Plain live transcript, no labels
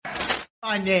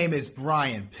My name is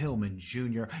Brian Pillman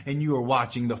Jr., and you are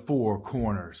watching The Four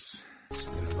Corners. It's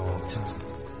been a long time.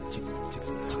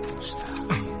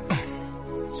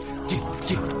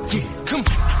 Come on.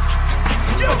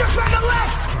 You just ran the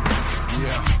left!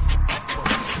 Yeah.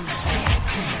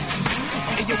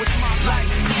 Hey, yo, it's my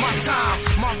life, my time,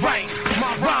 my rights,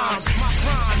 my rhymes, my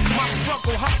grind, my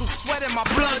struggle, hustle, sweat in my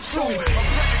blood, too. I'm ready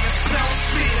to spell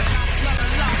fear.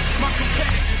 My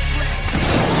competitors flex.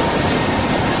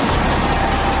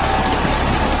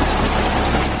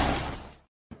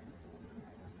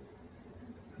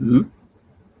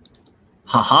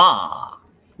 Haha.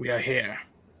 We are here.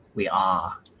 We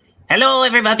are. Hello,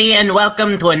 everybody, and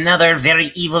welcome to another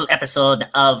very evil episode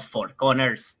of Four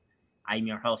Corners. I'm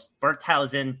your host,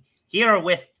 Berthausen, here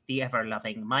with the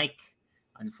ever-loving Mike.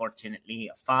 Unfortunately,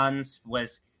 Fonz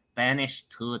was banished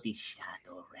to the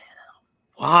Shadow Realm.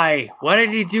 Why? What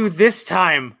did he do this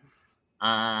time?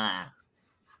 Berthausen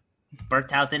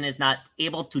is not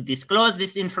able to disclose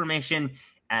this information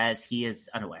as he is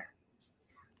unaware.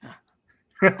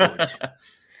 Good.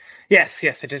 Yes,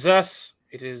 it is us.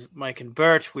 It is Mike and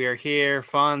Bert. We are here.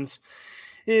 Fonz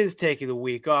is taking the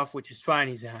week off, which is fine.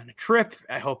 He's on a trip.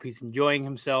 I hope he's enjoying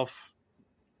himself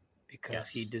because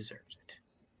he deserves it.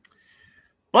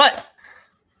 But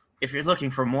if you're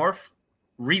looking for more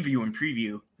review and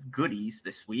preview goodies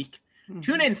this week,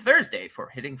 tune in Thursday for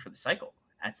Hitting for the Cycle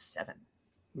at 7.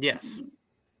 Yes.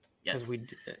 Yes. As we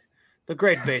did, the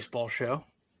great baseball show,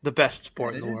 the best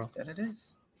sport in the world. That it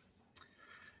is.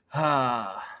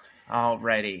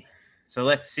 Alrighty. So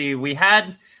let's see. We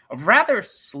had a rather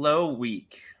slow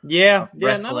week. Yeah,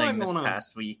 wrestling this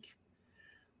past week.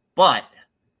 But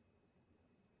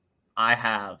I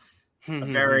have a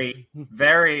very,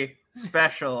 very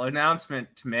special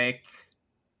announcement to make,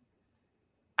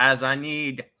 as I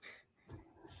need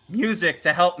music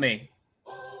to help me.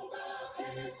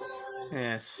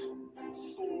 Yes.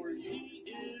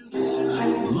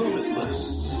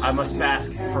 I must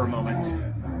bask for a moment.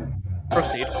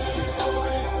 Proceed.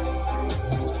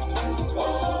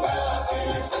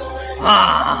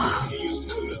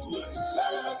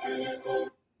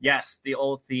 Yes, the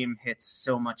old theme hits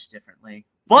so much differently.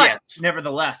 But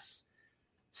nevertheless,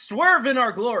 Swerve in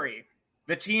Our Glory,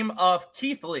 the team of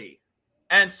Keith Lee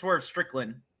and Swerve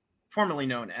Strickland, formerly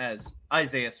known as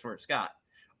Isaiah Swerve Scott,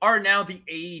 are now the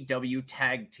AEW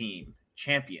Tag Team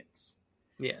Champions.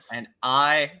 Yes. And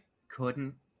I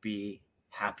couldn't be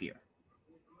happier.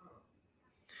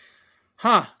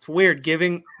 It's weird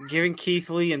giving Keith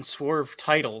Lee and Swerve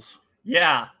titles.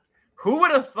 Yeah. Who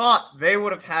would have thought they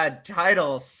would have had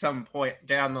titles some point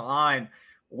down the line?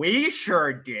 We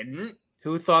sure didn't.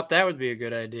 Who thought that would be a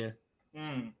good idea?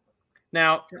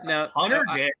 Now Hunter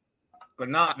did, but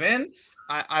not Vince.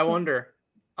 I wonder,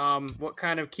 what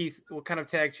kind of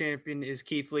tag champion is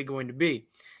Keith Lee going to be?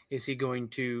 Is he going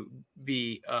to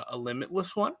be a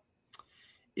limitless one?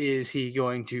 Is he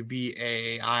going to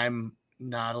be I'm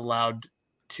not allowed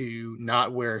to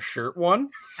not wear a shirt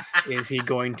one? Is he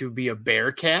going to be a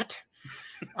bear cat?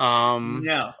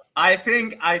 No, I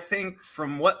think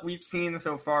from what we've seen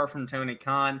so far from Tony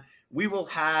Khan, we will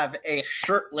have a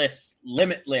shirtless,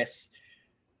 limitless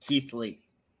Keith Lee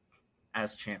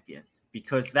as champion,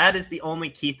 because that is the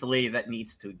only Keith Lee that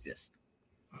needs to exist.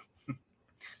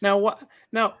 Now,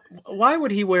 why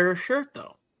would he wear a shirt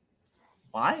though?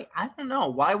 Why? I don't know.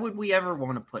 Why would we ever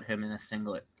want to put him in a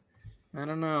singlet? I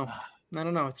don't know. I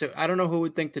don't know who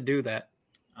would think to do that.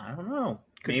 I don't know.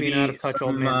 Could be an out-of-touch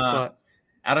old man. But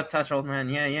out-of-touch old man.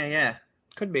 Yeah.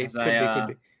 Could be. As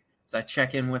I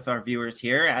check in with our viewers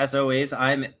here, as always,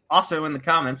 I'm also in the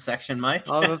comments section, Mike.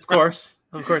 Oh, of course.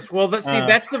 Well,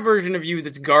 that's the version of you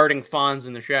that's guarding Fonz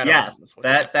in the shadow. Yes,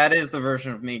 that is the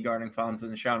version of me guarding Fonz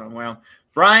in the shadow realm.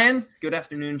 Brian, good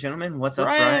afternoon, gentlemen. What's up,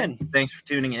 Brian? Thanks for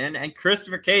tuning in. And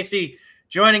Christopher Casey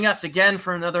joining us again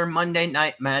for another Monday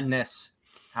Night Madness.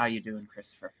 How you doing,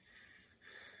 Christopher?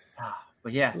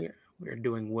 But yeah, we're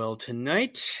doing well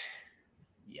tonight.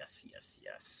 Yes.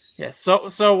 Yes.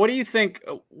 So what do you think?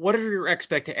 What are your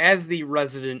expectations as the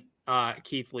resident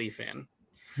Keith Lee fan?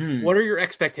 What are your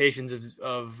expectations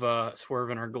of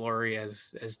Swerve in Our Glory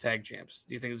as tag champs?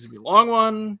 Do you think this would be a long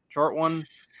one, short one?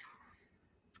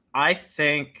 I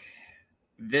think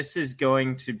this is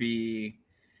going to be,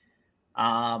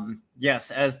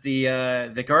 yes, as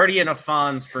the Guardian of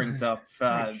Fonz brings up,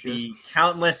 the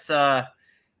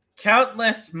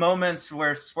countless moments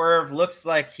where Swerve looks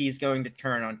like he's going to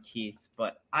turn on Keith.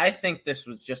 But I think this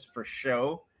was just for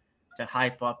show to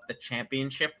hype up the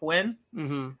championship win.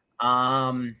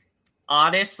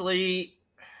 Honestly,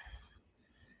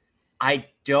 I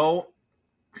don't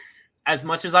as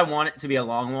much as I want it to be a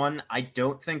long one, I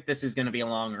don't think this is going to be a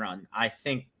long run. I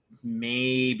think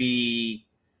maybe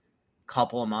a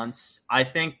couple of months. I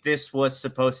think this was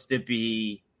supposed to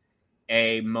be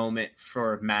a moment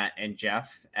for Matt and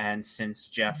Jeff. And since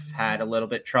Jeff had a little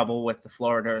bit trouble with the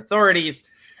Florida authorities,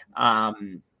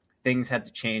 things had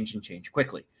to change and change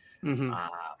quickly. Mm-hmm.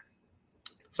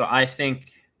 So I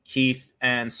think Keith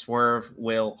and Swerve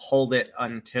will hold it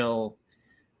until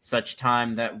such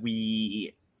time that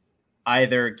we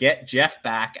either get Jeff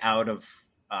back out of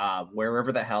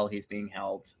wherever the hell he's being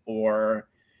held, or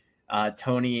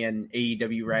Tony and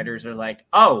AEW writers are like,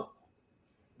 oh,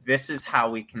 this is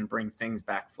how we can bring things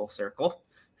back full circle.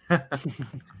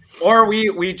 Or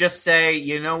we just say,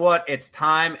 you know what, it's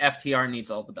time. FTR needs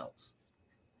all the belts.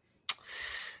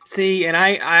 See, and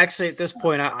I actually at this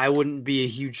point I wouldn't be a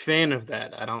huge fan of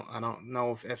that. I don't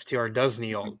know if FTR does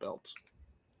need all the belts.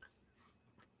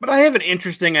 But I have an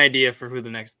interesting idea for who the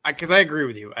next, because I agree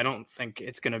with you. I don't think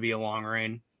it's going to be a long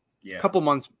reign. Yeah. A couple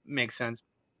months makes sense.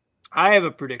 I have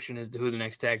a prediction as to who the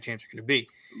next tag champs are going to be.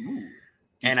 Ooh,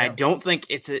 and I don't think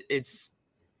it's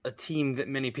a team that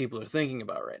many people are thinking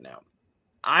about right now.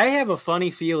 I have a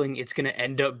funny feeling it's going to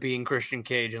end up being Christian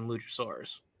Cage and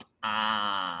Luchasaurus.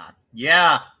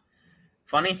 Yeah.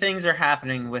 Funny things are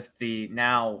happening with the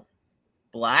now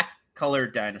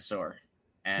black-colored dinosaur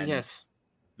and yes,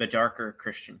 the darker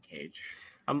Christian Cage.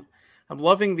 I'm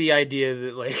loving the idea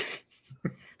that like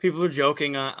people are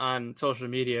joking on social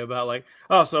media about like,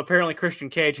 oh, so apparently Christian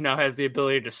Cage now has the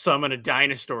ability to summon a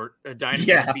dinosaur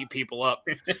to beat people up.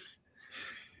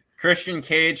 Christian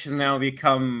Cage has now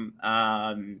become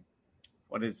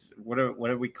what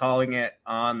are we calling it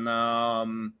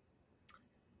on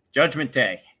Judgment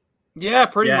Day? Yeah,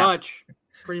 pretty much.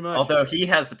 Although he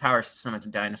has the power to summon a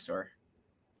dinosaur.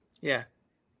 Yeah.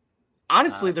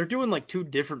 Honestly, they're doing like two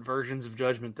different versions of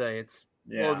Judgment Day.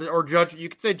 You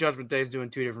could say Judgment Day is doing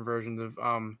two different versions of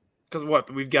because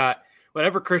we've got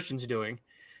whatever Christian's doing,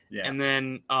 and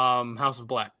then House of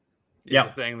Black is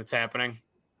the thing that's happening.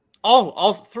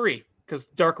 All three, because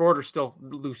Dark Order's still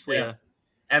loosely and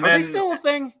are then they still a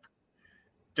thing?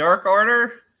 Dark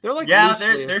Order? They're like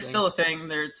they're still a thing.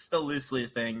 They're still loosely a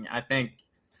thing. I think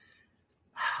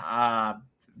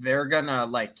they're gonna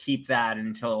like keep that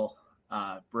until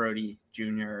Brody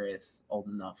Jr. is old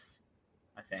enough.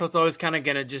 I think so. It's always kind of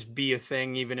gonna just be a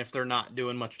thing, even if they're not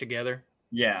doing much together.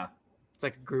 Yeah, it's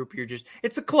like a group.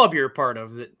 It's a club you're a part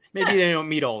of. That maybe they don't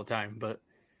meet all the time, but.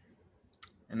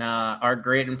 And our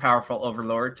great and powerful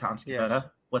overlord, Tom Scapetta. Yes.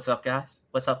 What's up, guys?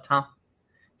 What's up, Tom?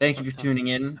 Thank you for tuning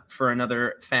in for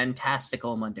another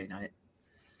fantastical Monday night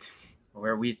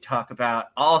where we talk about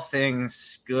all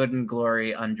things good and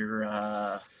glory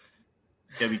under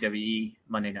WWE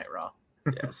Monday Night Raw.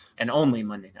 Yes. And only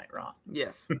Monday Night Raw.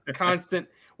 Yes. Constant,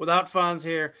 without Fonz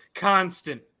here,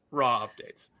 constant Raw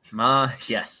updates.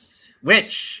 Yes.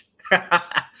 Which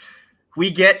we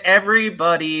get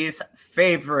everybody's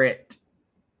favorite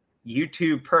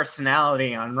YouTube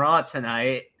personality on Raw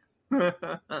tonight.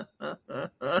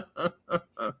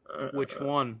 Which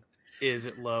one? Is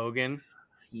it Logan?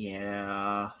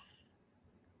 Yeah.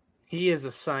 He is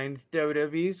a signed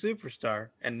WWE superstar,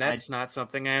 and that's not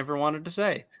something I ever wanted to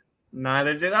say.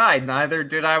 Neither did I. Neither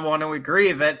did I want to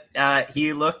agree that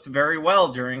he looked very well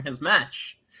during his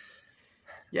match.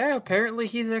 Yeah, apparently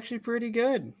he's actually pretty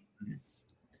good.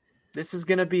 This is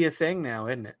going to be a thing now,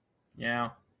 isn't it? Yeah.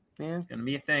 Yeah. It's going to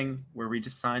be a thing where we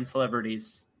just sign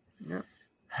celebrities.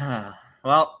 Yeah.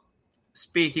 Well,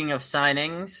 speaking of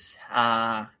signings,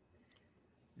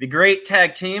 the great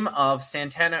tag team of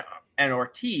Santana and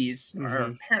Ortiz are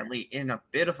apparently in a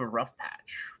bit of a rough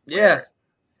patch. Yeah.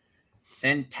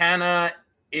 Santana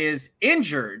is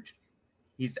injured.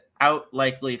 He's out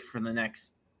likely for the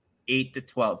next 8 to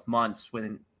 12 months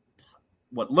with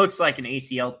what looks like an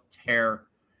ACL tear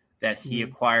that he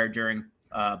acquired during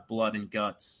Blood and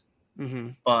Guts.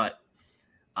 But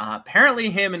apparently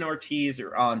him and Ortiz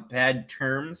are on bad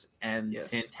terms, and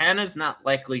Santana's not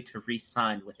likely to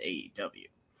re-sign with AEW.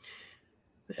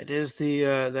 That is the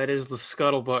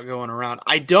scuttlebutt going around.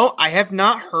 I have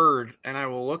not heard, and I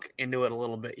will look into it a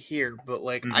little bit here, but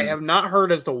I have not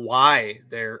heard as to why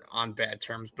they're on bad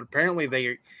terms. But apparently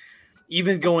they,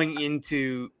 even going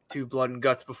into Blood and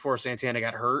Guts before Santana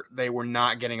got hurt, they were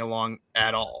not getting along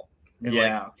at all.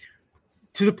 And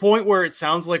to the point where it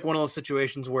sounds like one of those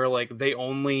situations where they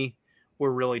only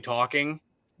were really talking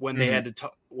when they had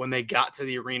to when they got to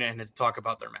the arena and had to talk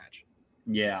about their match.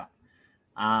 Yeah.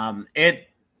 It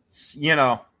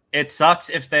sucks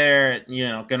if they're,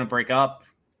 going to break up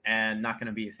and not going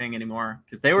to be a thing anymore,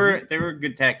 because they were a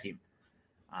good tag team.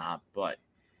 But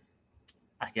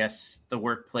I guess the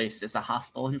workplace is a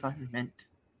hostile environment.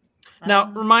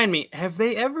 Now, remind me, have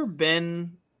they ever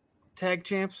been tag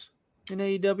champs in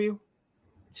AEW?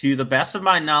 To the best of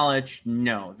my knowledge,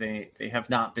 no, they have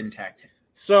not been tag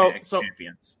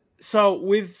champions. So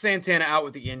with Santana out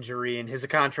with the injury and his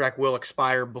contract will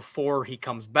expire before he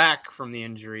comes back from the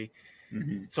injury.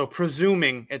 Mm-hmm. So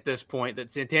presuming at this point that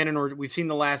Santana and we've seen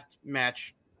the last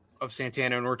match of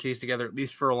Santana and Ortiz together, at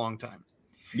least for a long time.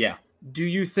 Yeah. Do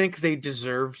you think they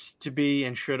deserved to be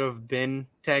and should have been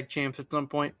tag champs at some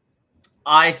point?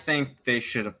 I think they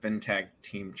should have been tag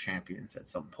team champions at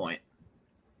some point.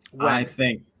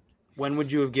 When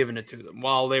would you have given it to them?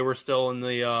 While they were still in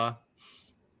the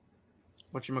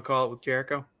whatchamacallit with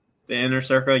Jericho? The Inner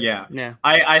Circle, yeah. Yeah.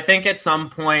 I think at some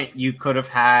point you could have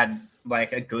had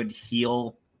like a good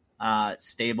heel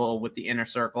stable with the Inner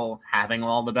Circle having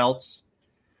all the belts.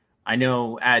 I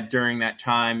know during that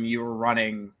time you were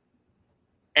running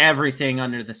everything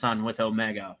under the sun with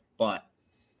Omega, but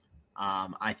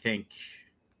I think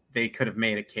they could have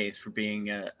made a case for being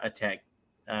a tag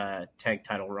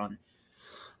title run.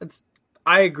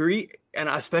 I agree, and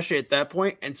especially at that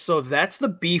point. And so that's the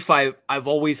beef I've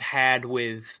always had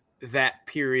with that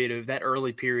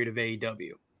early period of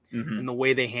AEW mm-hmm. and the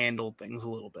way they handled things a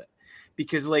little bit.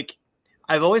 Because like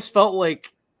I've always felt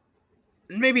like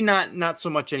maybe not so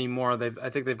much anymore. I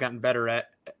think they've gotten better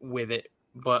with it,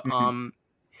 but mm-hmm.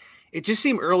 It just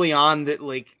seemed early on that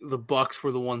like the Bucks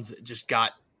were the ones that just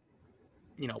got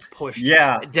pushed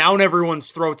down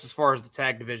everyone's throats as far as the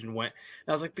tag division went.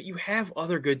 And I was like, but you have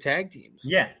other good tag teams.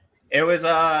 Yeah. It was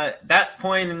that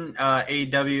point in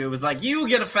AEW, it was like, you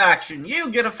get a faction,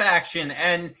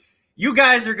 and you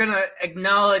guys are going to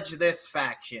acknowledge this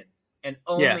faction and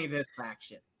only this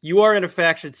faction. You are in a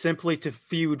faction simply to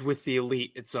feud with the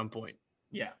elite at some point.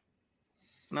 Yeah.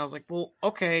 And I was like, well,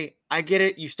 okay, I get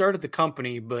it. You started the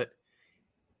company, but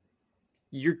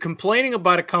you're complaining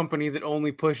about a company that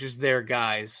only pushes their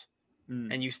guys.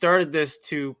 And you started this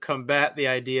to combat the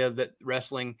idea that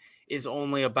wrestling is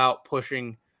only about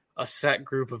pushing a set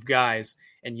group of guys,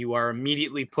 and you are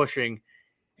immediately pushing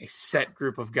a set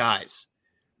group of guys.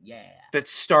 Yeah. That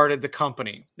started the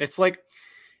company. It's like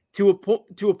to a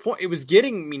point, it was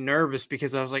getting me nervous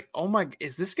because I was like, oh my,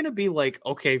 is this going to be like,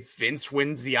 okay, Vince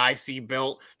wins the IC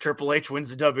belt, Triple H wins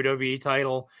the WWE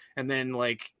title, and then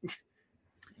like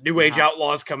New Age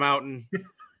Outlaws come out and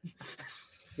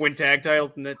win tag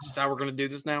titles, and that's just how we're going to do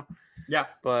this now? Yeah.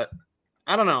 But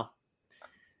I don't know.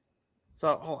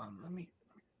 So hold on,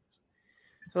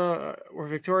 So we're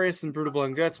victorious in Brutal Blood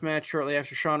and Guts match. Shortly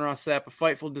after Sean Ross Sapp, a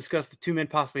Fightful discussed the two men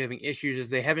possibly having issues as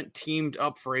they haven't teamed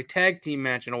up for a tag team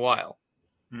match in a while.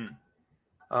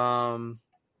 Join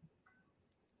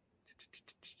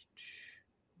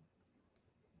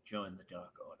the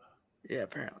Dark Order. Yeah,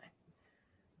 apparently.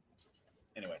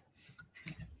 Anyway.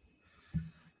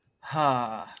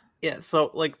 Yeah,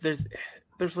 so like there's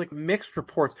like mixed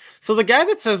reports. So the guy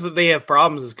that says that they have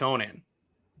problems is Conan.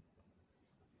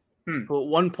 Who at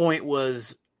one point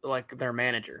was like their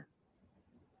manager.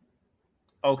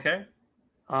 Okay.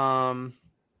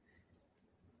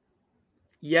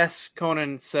 Yes,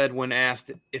 Conan said when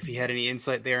asked if he had any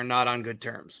insight, they are not on good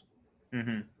terms.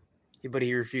 Mm-hmm. But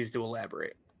he refused to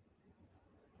elaborate.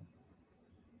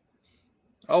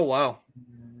 Oh, wow.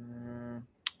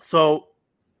 So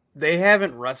they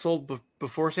haven't wrestled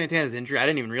before Santana's injury. I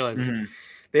didn't even realize this.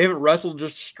 They haven't wrestled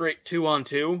just straight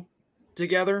 2-on-2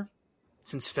 together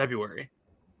since February.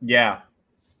 Yeah,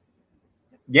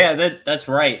 that's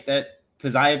right. That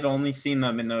because I've only seen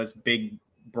them in those big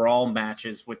brawl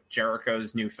matches with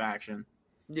Jericho's new faction.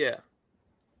 Yeah,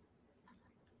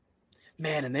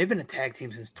 man, and they've been a tag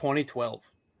team since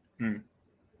 2012.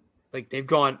 Like they've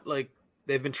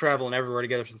been traveling everywhere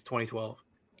together since 2012.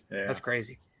 Yeah, that's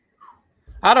crazy.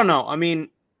 I don't know. I mean,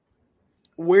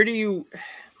 where do you?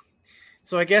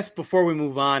 So I guess before we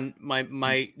move on,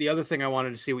 the other thing I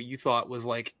wanted to see what you thought was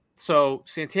like, so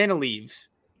Santana leaves.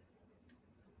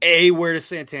 A, where does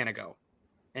Santana go?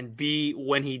 And B,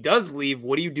 when he does leave,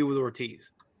 what do you do with Ortiz?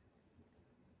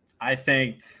 I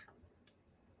think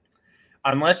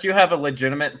unless you have a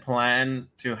legitimate plan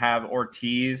to have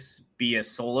Ortiz be a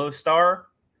solo star,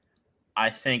 I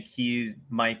think he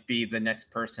might be the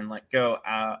next person let go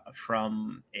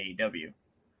from AEW.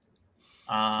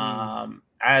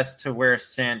 As to where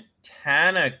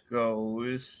Santana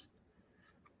goes,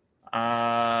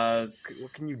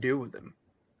 what can you do with him?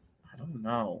 I don't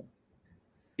know.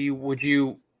 Would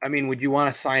you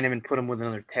want to sign him and put him with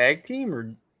another tag team,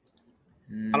 or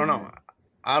I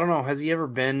don't know. Has he ever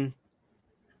been?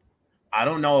 I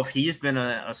don't know if he's been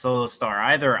a solo star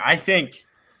either. I think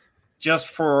just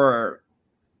for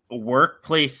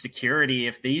workplace security,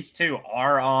 if these two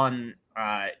are on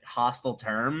hostile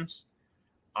terms,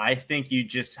 I think you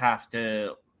just have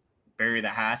to bury the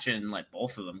hatchet and let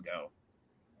both of them go.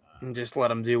 And just let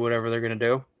them do whatever they're going to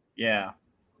do? Yeah.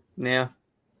 Yeah.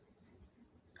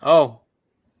 Oh.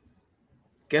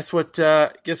 Guess what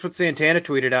Santana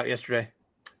tweeted out yesterday?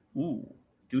 Ooh,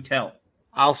 do tell.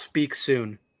 I'll speak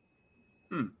soon.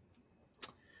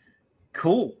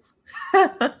 Cool.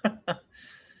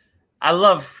 I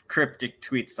love cryptic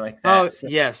tweets like that. Oh, so.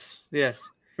 Yes.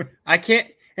 I can't,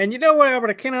 and you know what, Albert?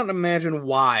 I cannot imagine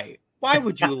why. Why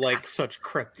would you like such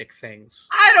cryptic things?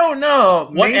 I don't know.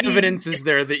 What evidence is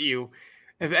there that you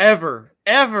have ever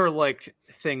liked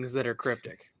things that are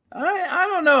cryptic? I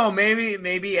don't know.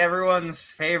 Maybe everyone's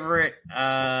favorite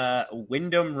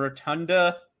Wyndham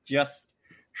Rotunda just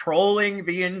trolling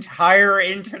the entire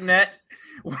internet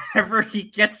whenever he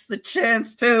gets the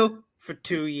chance to. For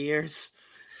 2 years.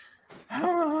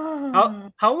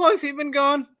 How long has he been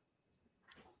gone?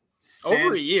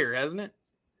 Over a year, hasn't it?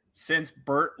 Since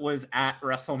Burt was at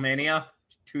WrestleMania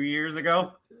 2 years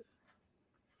ago.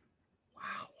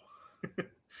 Wow.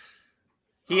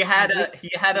 He had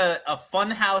a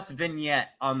Funhouse vignette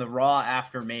on the Raw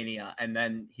after Mania, and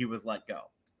then he was let go.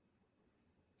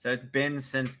 So it's been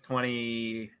since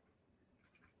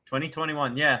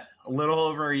 2021. Yeah, a little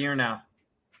over a year now.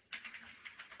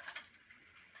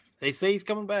 They say he's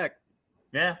coming back.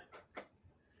 Yeah.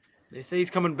 They say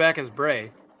he's coming back as Bray.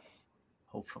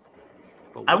 Hopefully.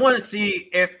 I want to see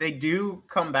if they do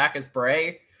come back as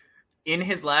Bray. In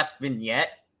his last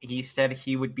vignette, he said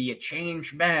he would be a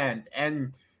changed man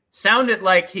and sounded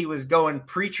like he was going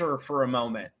preacher for a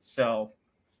moment. So,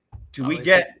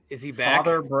 is he back?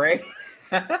 Father Bray?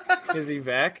 Is he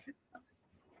back?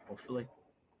 Hopefully.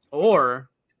 Or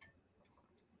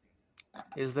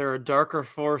is there a darker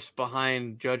force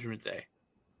behind Judgment Day?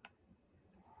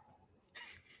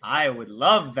 I would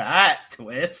love that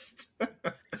twist.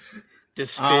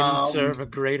 Does Finn serve a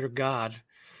greater god?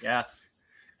 Yes.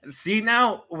 And see,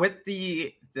 now with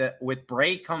with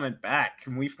Bray coming back,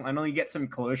 can we finally get some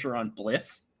closure on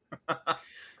Bliss?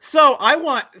 So I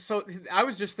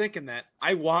was just thinking that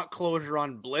I want closure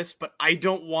on Bliss, but I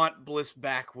don't want Bliss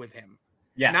back with him.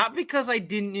 Yeah. Not because I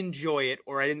didn't enjoy it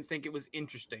or I didn't think it was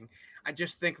interesting. I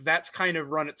just think that's kind of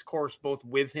run its course both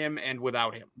with him and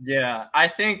without him. Yeah, I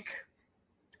think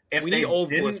we need old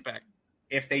Bliss back.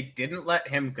 If they didn't let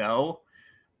him go,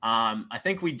 I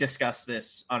think we discussed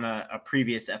this on a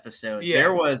previous episode. Yeah.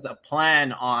 There was a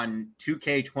plan on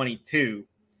 2K22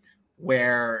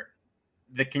 where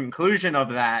the conclusion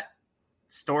of that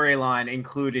storyline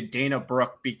included Dana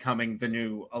Brooke becoming the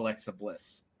new Alexa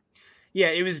Bliss. Yeah,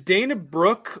 it was Dana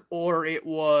Brooke or it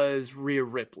was Rhea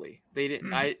Ripley. They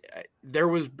didn't. There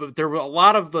were a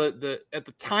lot of the at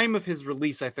the time of his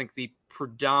release. I think the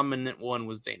predominant one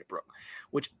was Dana Brooke,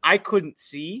 which I couldn't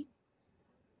see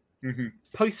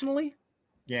personally.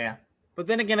 Yeah, but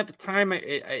then again, at the time,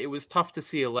 it was tough to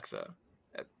see Alexa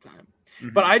at the time.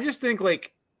 But I just think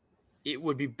like it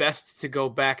would be best to go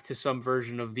back to some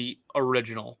version of the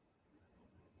original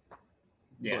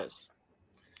Bliss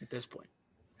at this point.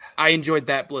 I enjoyed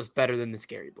that Bliss better than the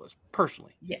Scary Bliss,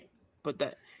 personally. Yeah.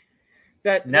 But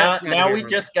now we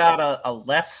just got a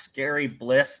less Scary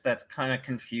Bliss that's kind of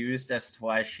confused as to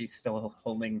why she's still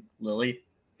holding Lily,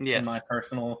 in my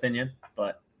personal opinion.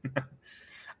 But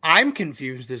I'm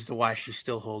confused as to why she's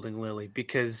still holding Lily,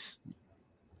 because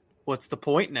what's the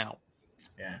point now?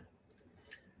 Yeah.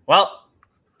 Well,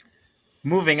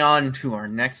 moving on to our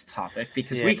next topic,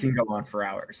 because we can go on for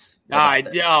hours.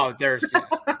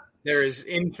 There is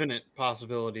infinite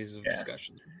possibilities of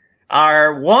discussion.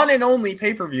 Our one and only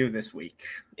pay-per-view this week.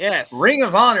 Yes. Ring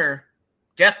of Honor,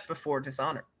 Death Before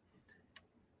Dishonor.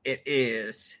 It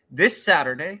is this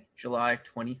Saturday, July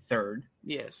 23rd.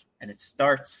 Yes. And it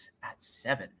starts at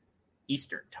 7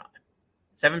 Eastern time.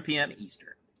 7 p.m.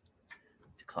 Eastern,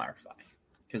 to clarify.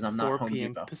 Because I'm not 4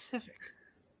 p.m. Depot. Pacific.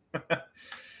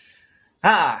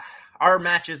 Our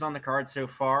matches on the card so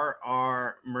far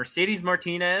are Mercedes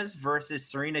Martinez versus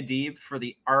Serena Deeb for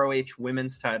the ROH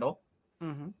Women's title.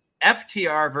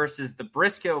 FTR versus the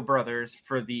Briscoe Brothers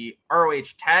for the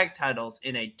ROH Tag titles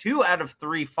in a 2 out of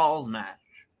 3 falls match.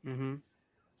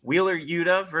 Wheeler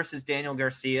Yuta versus Daniel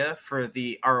Garcia for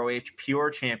the ROH Pure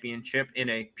Championship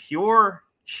in a Pure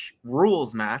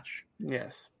Rules match.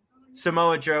 Yes.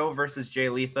 Samoa Joe versus Jay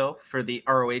Lethal for the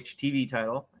ROH TV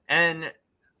title. And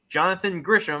Jonathan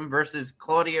Grisham versus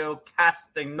Claudio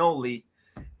Castagnoli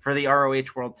for the ROH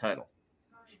World title.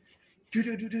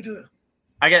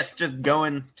 I guess just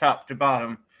going top to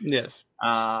bottom. Yes.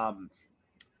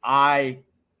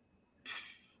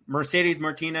 Mercedes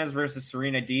Martinez versus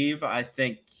Serena Deeb. I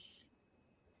think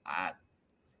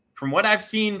from what I've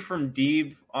seen from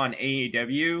Deeb on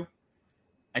AEW,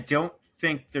 I don't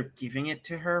think they're giving it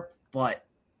to her, but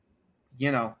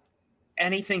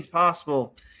anything's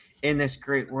possible in this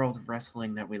great world of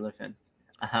wrestling that we live in.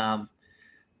 I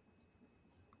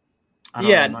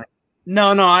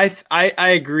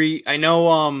agree. I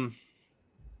know.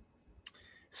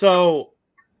 So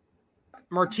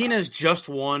Martinez just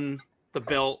won the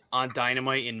belt on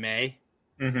Dynamite in May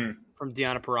from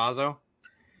Deonna Purrazzo.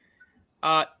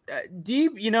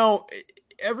 Deeb,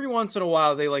 every once in a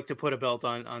while they like to put a belt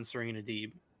on Serena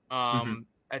Deeb.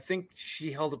 I think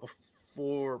she held it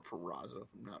before Purrazzo, if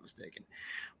I'm not mistaken.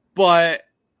 But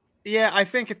yeah, I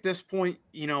think at this point,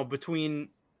 between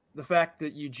the fact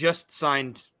that you just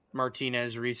signed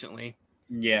Martinez recently,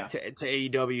 to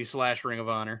AEW / Ring of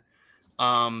Honor,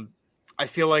 I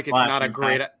feel like it's not a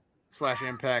great /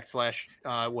 Impact /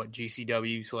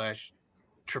 GCW /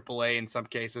 AAA in some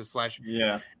cases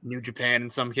 / New Japan in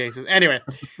some cases. Anyway,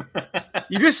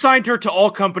 you just signed her to all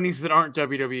companies that aren't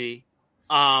WWE.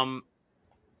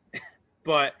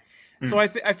 But so I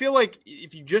feel like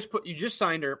if you just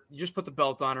signed her, you just put the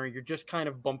belt on her, you're just kind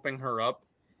of bumping her up.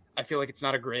 I feel like it's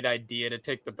not a great idea to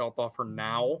take the belt off her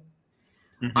now.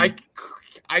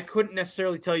 I couldn't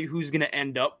necessarily tell you who's going to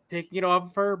end up taking it off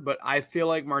of her, but I feel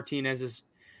like Martinez is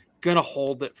going to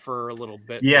hold it for a little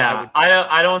bit. Yeah, so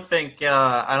I don't think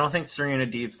Serena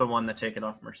Deeb's the one to take it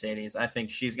off Mercedes. I think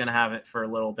she's going to have it for a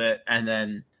little bit, and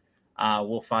then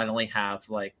we'll finally have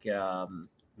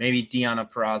maybe Deonna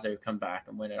Purrazzo come back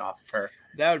and win it off of her.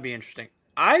 That would be interesting.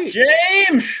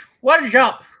 James, what is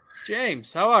up?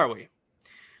 James, how are we?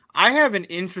 I have an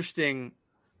interesting.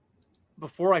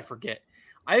 Before I forget,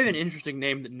 I have an interesting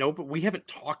name that we haven't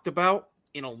talked about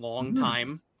in a long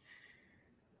time.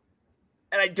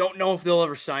 And I don't know if they'll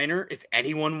ever sign her, if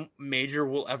anyone major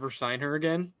will ever sign her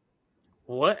again.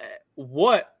 What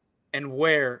and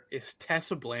where is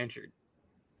Tessa Blanchard?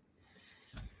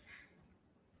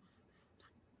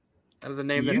 That is a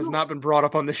name that has not been brought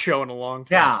up on the show in a long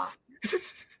time. Yeah.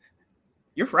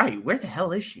 You're right. Where the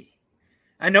hell is she?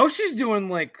 I know she's doing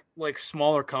like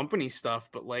smaller company stuff,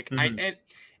 but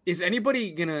is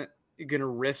anybody gonna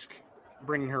risk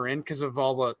bringing her in because of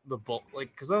all the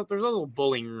because there's all the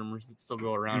bullying rumors that still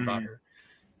go around about her.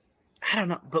 I don't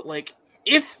know, but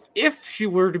if she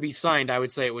were to be signed, I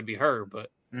would say it would be her. But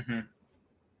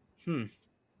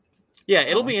yeah,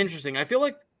 it'll be interesting. I feel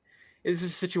like it's a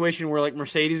situation where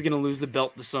Mercedes is gonna lose the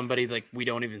belt to somebody we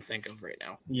don't even think of right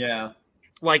now. Yeah,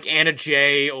 like Anna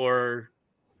Jay or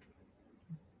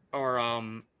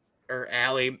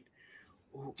Allie.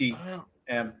 D.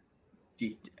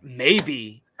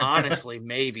 Maybe, honestly,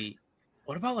 maybe.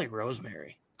 What about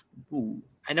Rosemary? Ooh.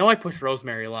 I know I push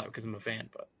Rosemary a lot because I'm a fan,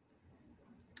 but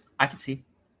I can see.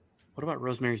 What about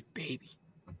Rosemary's baby?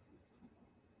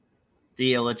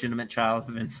 The illegitimate child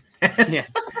of Vince. Yeah.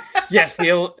 Yes.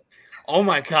 Oh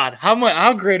my God.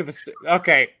 How great of a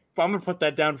okay. I'm gonna put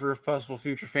that down for a possible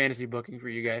future fantasy booking for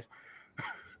you guys.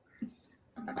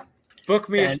 Book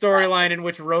me a storyline in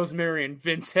which Rosemary and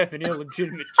Vince have an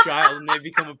illegitimate child and they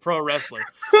become a pro wrestler.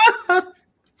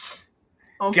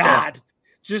 Okay. God,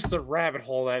 just the rabbit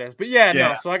hole that is. But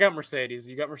no, so I got Mercedes.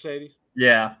 You got Mercedes?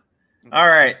 Yeah. All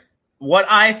right. What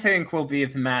I think will be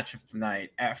the match of the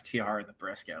night, FTR and the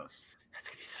Briscoes. That's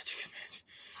going to be such a good match.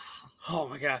 Oh,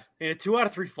 my God. And a 2 out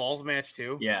of 3 falls match,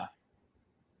 too. Yeah.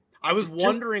 I was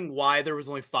wondering why there was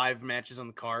only 5 matches on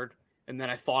the card. And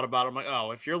then I thought about it. I'm like, oh,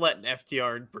 if you're letting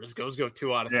FTR and Briscoes go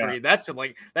 2 out of 3, that's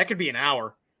that could be an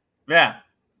hour. Yeah.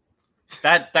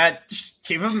 That just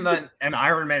give them an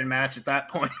Iron Man match at that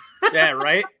point. Yeah,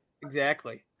 right?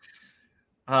 Exactly.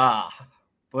 But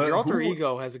your alter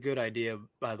ego has a good idea,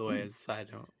 by the way, as a side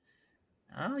note.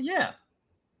 Oh, yeah.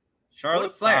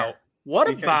 Charlotte Flair. What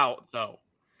about, though?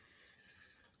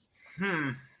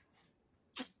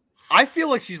 I feel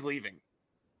like she's leaving.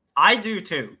 I do,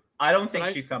 too. I don't think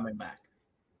she's coming back.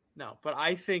 No, but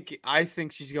I think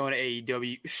she's going to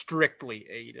AEW, strictly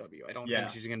AEW. I don't think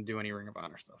she's going to do any Ring of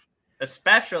Honor stuff.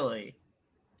 Especially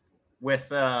with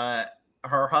her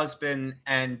husband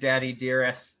and Daddy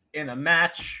Dearest in a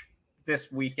match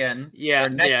this weekend. Yeah, or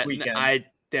next weekend.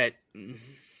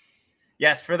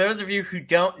 Yes, for those of you who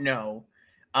don't know,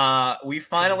 we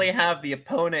finally have the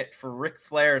opponent for Ric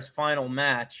Flair's final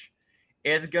match.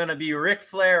 It's going to be Ric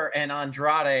Flair and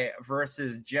Andrade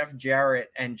versus Jeff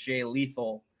Jarrett and Jay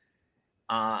Lethal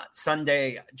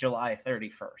Sunday, July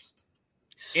 31st.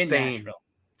 In Nashville.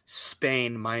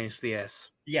 Spain minus the S.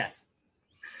 Yes.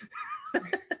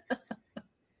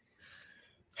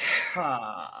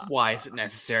 Why is it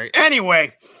necessary?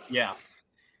 Anyway. Yeah.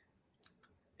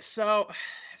 So,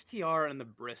 FTR and the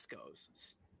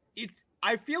Briscoes.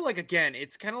 I feel like, again,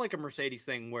 it's kind of like a Mercedes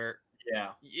thing where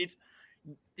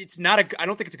it's not I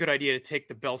don't think it's a good idea to take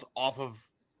the belts off of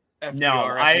FTR.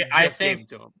 No, I think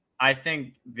to them. I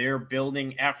think they're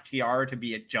building FTR to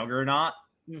be a juggernaut.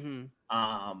 Mm-hmm.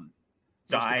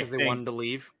 So because they wanted to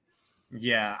leave.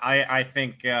 Yeah, I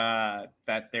think that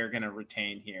they're going to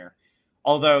retain here.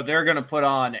 Although they're going to put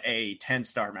on a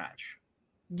 10-star match.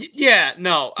 Yeah,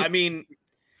 no, I mean,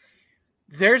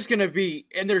 there's going to be,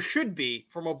 and there should be,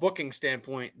 from a booking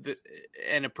standpoint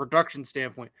and a production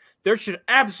standpoint, there should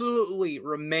absolutely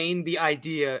remain the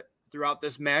idea throughout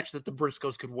this match that the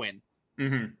Briscoes could win.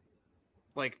 Mm-hmm.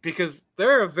 Like, because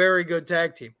they're a very good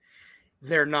tag team.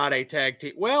 They're not a tag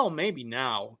team. Well, maybe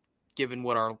now, given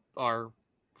what our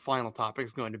final topic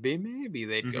is going to be, maybe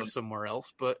they'd go somewhere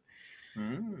else. But,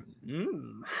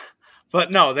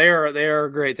 but no, they are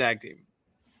a great tag team.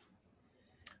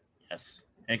 Yes,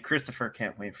 and Christopher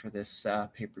can't wait for this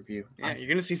pay-per-view. Yeah, you're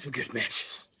gonna see some good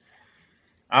matches.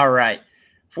 All right,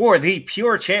 for the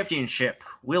Pure Championship,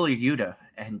 Wheeler Yuta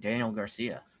and Daniel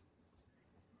Garcia.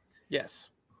 Yes.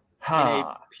 In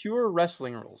a pure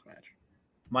wrestling rules match.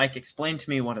 Mike, explain to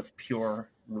me what a pure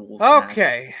rules match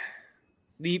is.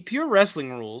 The pure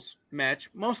wrestling rules match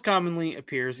most commonly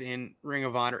appears in Ring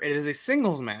of Honor. It is a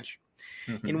singles match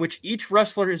in which each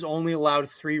wrestler is only allowed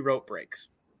 3 rope breaks.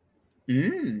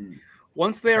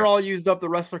 Once they are all used up, the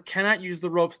wrestler cannot use the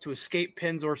ropes to escape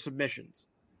pins or submissions.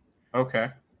 Okay.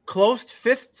 Closed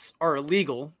fists are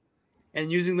illegal,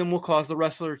 and using them will cause the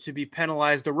wrestler to be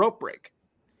penalized a rope break.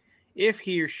 If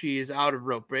he or she is out of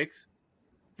rope breaks,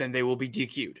 then they will be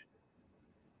DQ'd.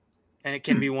 And it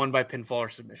can be won by pinfall or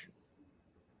submission.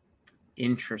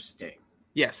 Interesting.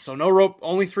 Yes, so no rope,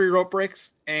 only 3 rope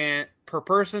breaks and per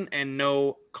person, and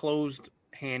no closed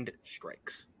hand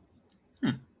strikes.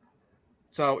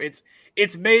 So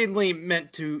it's mainly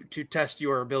meant to test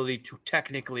your ability to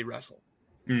technically wrestle.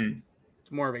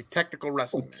 It's more of a technical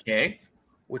wrestling match,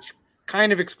 which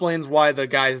kind of explains why the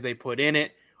guys they put in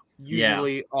it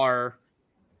usually are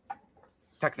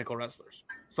technical wrestlers,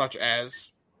 such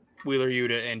as Wheeler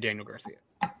Yuta and Daniel Garcia.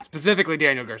 Specifically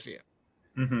Daniel Garcia.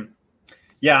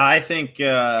 Yeah, I think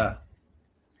because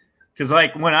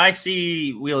like when I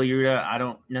see Wheeler Yuta, I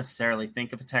don't necessarily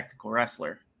think of a technical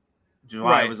wrestler, which is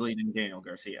why I was leaning Daniel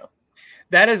Garcia.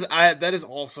 That is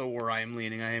also where I'm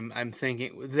leaning. I'm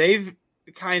thinking they've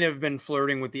kind of been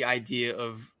flirting with the idea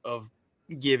of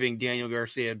giving Daniel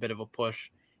Garcia a bit of a push.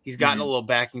 He's gotten a little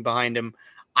backing behind him.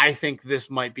 I think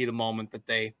this might be the moment that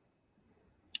they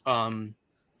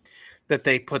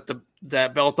put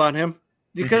that belt on him,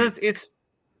 because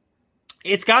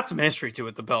it's got some history to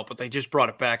it, the belt, but they just brought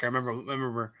it back. I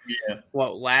remember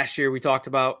what last year we talked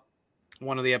about,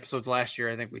 one of the episodes last year,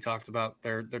 I think we talked about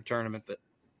their tournament that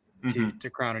to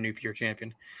crown a new pure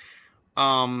champion.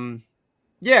 I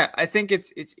think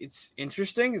it's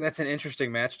interesting. That's an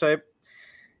interesting match type.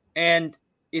 And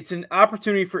it's an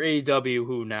opportunity for AEW,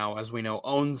 who now, as we know,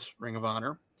 owns Ring of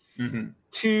Honor,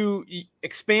 to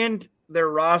expand their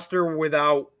roster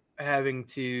without having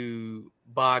to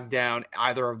bog down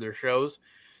either of their shows.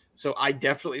 So I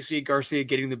definitely see Garcia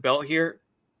getting the belt here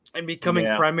and becoming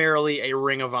primarily a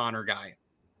Ring of Honor guy.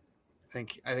 I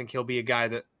think he'll be a guy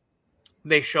that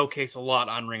they showcase a lot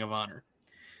on Ring of Honor.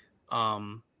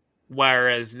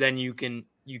 Whereas then you can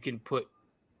put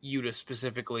Yuta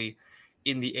specifically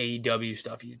in the AEW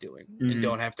stuff he's doing and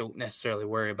don't have to necessarily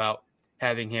worry about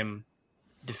having him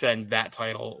defend that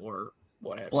title or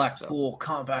whatever. Blackpool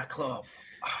Combat Club.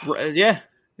 Yeah,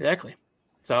 exactly.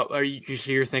 So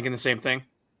you're thinking the same thing?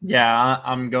 Yeah,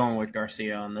 I'm going with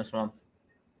Garcia on this one.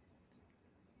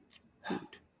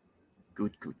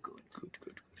 Good.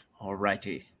 All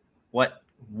righty. What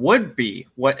would be,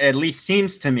 what at least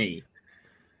seems to me,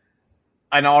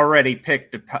 an already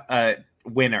picked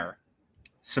winner,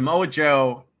 Samoa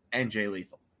Joe and Jay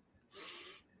Lethal.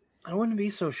 I wouldn't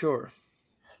be so sure.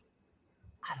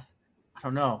 I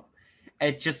don't know.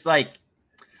 It's just like,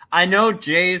 I know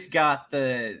Jay's got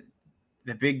the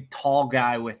big tall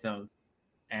guy with him,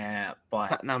 but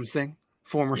Satnam Singh,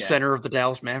 former center of the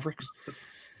Dallas Mavericks.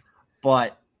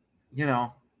 But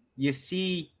you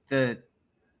see the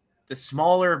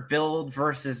smaller build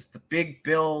versus the big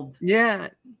build. Yeah,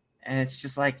 and it's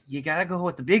just like, you gotta go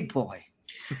with the big boy.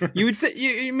 You would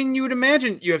you would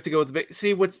imagine you have to go with the big.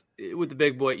 See what's with the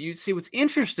big boy. You see what's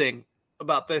interesting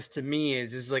about this to me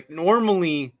is like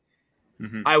normally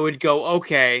I would go,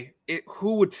 okay,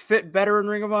 who would fit better in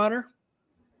Ring of Honor,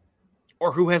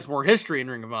 or who has more history in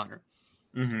Ring of Honor?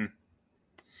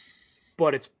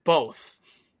 But it's both.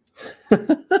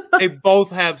 They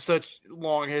both have such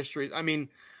long histories. I mean,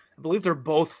 I believe they're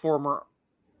both former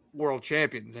world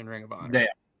champions in Ring of Honor. Yeah.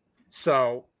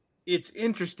 So it's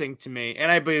interesting to me,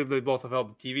 and I believe they both have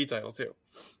held the TV title too.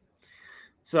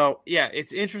 So yeah,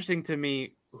 it's interesting to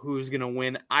me who's gonna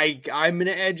win. I'm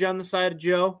gonna edge on the side of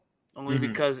Joe, only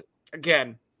because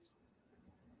again,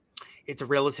 it's a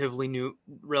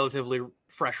relatively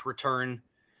fresh return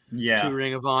to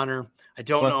Ring of Honor. I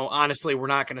don't know. Honestly,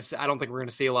 I don't think we're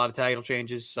gonna see a lot of title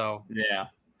changes. So yeah.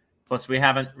 Plus, we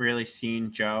haven't really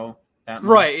seen Joe that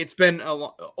much. Right. It's been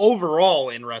overall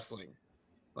in wrestling.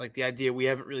 Like the idea, we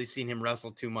haven't really seen him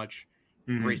wrestle too much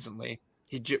recently.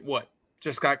 He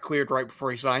just got cleared right before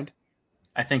he signed?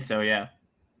 I think so, yeah.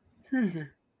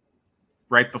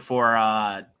 Right before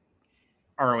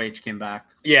ROH came back.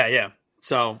 Yeah.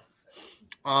 So,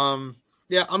 I'm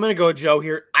gonna go with Joe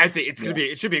here. I think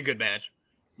it should be a good match.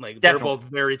 Like They're both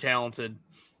very talented,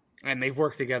 and they've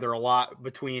worked together a lot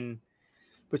between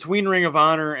Ring of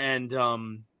Honor and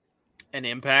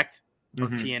Impact or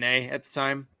TNA at the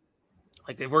time.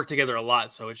 Like they've worked together a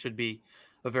lot, so it should be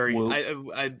a very.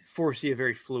 I foresee a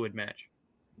very fluid match.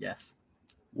 Yes.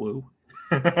 Woo.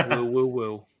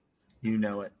 Woo. You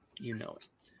know it.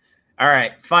 All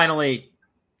right. Finally,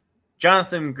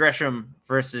 Jonathan Gresham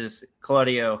versus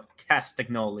Claudio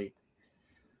Castagnoli.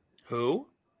 Who?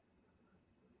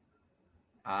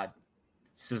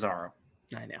 Cesaro.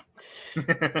 I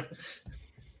know.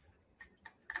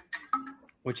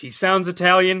 Which he sounds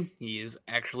Italian. He is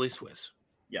actually Swiss.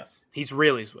 Yes. He's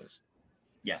really Swiss.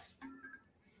 Yes.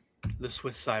 The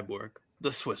Swiss cyborg.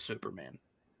 The Swiss Superman.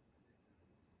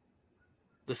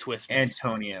 The Swiss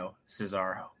Antonio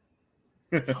Cesaro.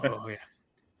 Oh, yeah.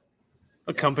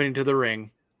 Accompanied to the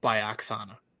ring by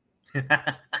Oksana.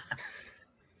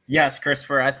 Yes,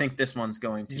 Christopher, I think this one's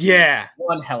going to be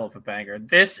one hell of a banger.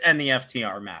 This and the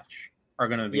FTR match are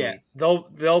going to be... Yeah,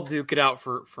 they'll duke it out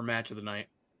for match of the night.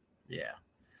 Yeah.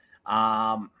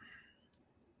 I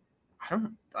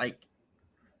don't like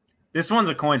this one's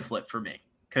a coin flip for me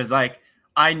because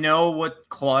I know what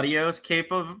Claudio's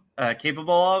capable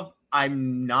of.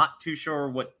 I'm not too sure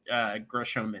what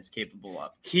Gresham is capable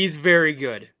of. He's very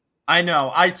good. I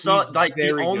know. I saw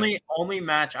the only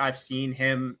match I've seen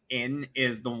him in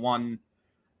is the one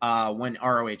when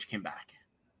ROH came back.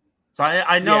 So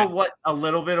I know a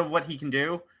little bit of what he can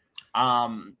do.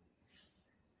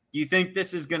 You think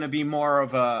this is going to be more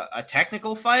of a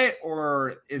technical fight,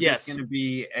 or is this going to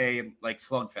be a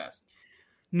slugfest?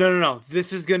 No.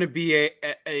 This is going to be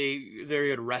a very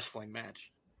good wrestling match.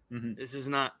 Mm-hmm. This is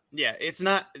not. Yeah, it's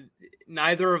not.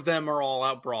 Neither of them are all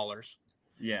out brawlers.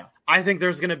 Yeah, I think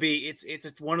there's going to be.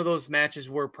 It's one of those matches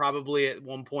where probably at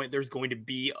one point there's going to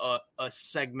be a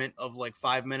segment of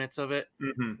 5 minutes of it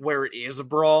where it is a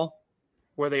brawl,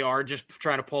 where they are just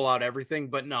trying to pull out everything.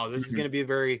 But no, this is going to be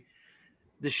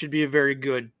This should be a very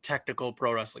good technical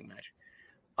pro wrestling match.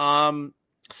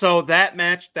 So that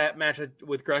match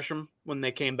with Gresham when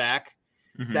they came back,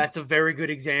 that's a very good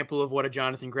example of what a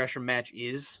Jonathan Gresham match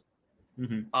is.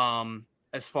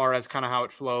 As far as kind of how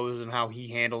it flows and how he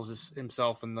handles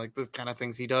himself and the kind of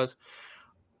things he does.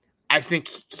 I think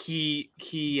he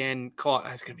and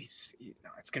Claudio, it's gonna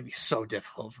be so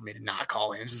difficult for me to not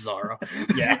call him Cesaro.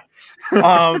 Yeah.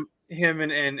 Him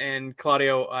and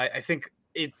Claudio, I think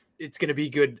it's going to be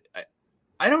good.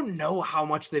 I don't know how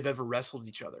much they've ever wrestled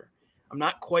each other. I'm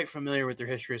not quite familiar with their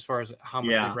history as far as how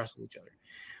much they've wrestled each other.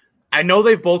 I know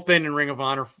they've both been in Ring of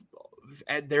Honor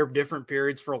at their different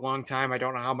periods for a long time. I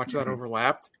don't know how much that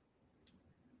overlapped.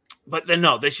 But then,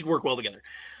 no, they should work well together.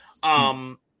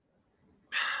 I'm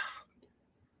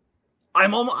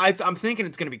thinking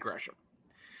it's going to be Gresham.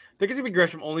 I think it's going to be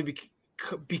Gresham only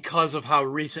because of how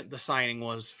recent the signing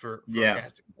was for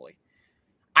Castagnoli.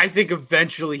 I think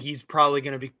eventually he's probably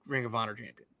going to be Ring of Honor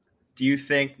champion. Do you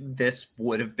think this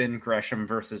would have been Gresham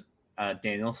versus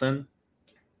Danielson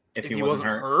if he wasn't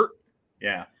hurt?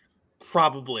 Yeah,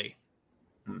 probably.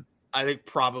 I think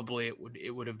probably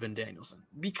it would have been Danielson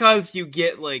because you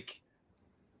get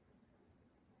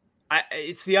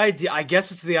it's the idea. I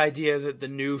guess it's the idea that the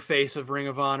new face of Ring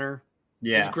of Honor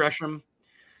is Gresham.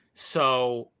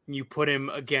 So you put him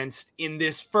against in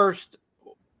this first.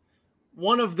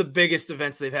 One of the biggest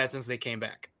events they've had since they came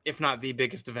back, if not the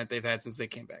biggest event they've had since they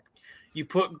came back. You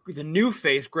put the new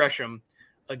face, Gresham,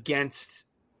 against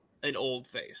an old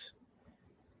face,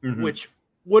 which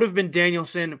would have been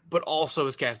Danielson, but also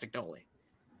is Castagnoli.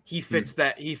 He fits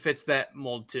that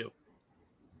mold too.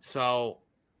 So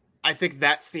I think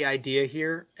that's the idea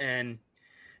here. And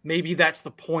maybe that's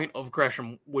the point of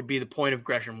Gresham would be the point of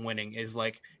Gresham winning is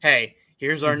hey,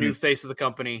 here's our new face of the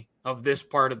company of this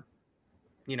part of,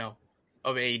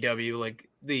 of AEW,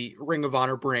 the Ring of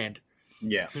Honor brand.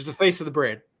 Yeah. There's the face of the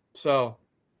brand. So,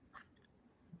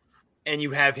 and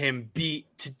you have him beat,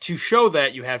 to show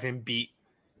that you have him beat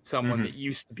someone that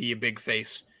used to be a big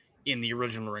face in the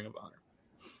original Ring of Honor.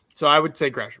 So I would say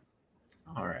Gresham.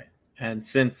 All right. And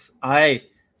since I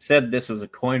said this was a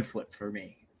coin flip for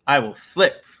me, I will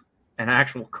flip an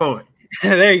actual coin.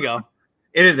 There you go.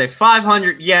 It is a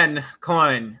 500 yen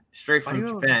coin straight from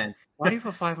Japan. Why do you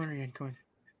have a 500 yen coin?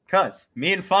 Because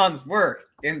me and Fonz were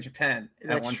in Japan.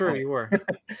 That's true. You were.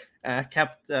 I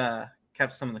kept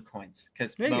some of the coins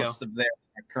because most of their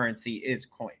currency is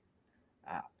coin.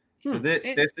 So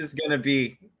this is going to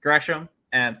be Gresham,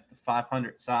 and the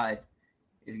 500 side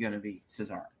is going to be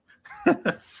Cesaro.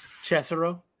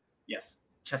 Cesaro? Yes,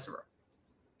 Cesaro.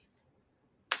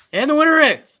 And the winner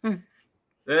is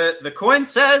the coin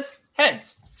says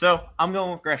heads, so I'm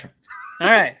going with Gresham. All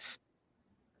right.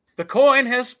 The coin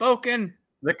has spoken.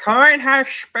 The coin has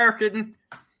spoken.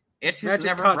 It's just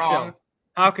never wrong. Show.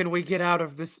 How can we get out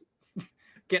of this?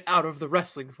 Get out of the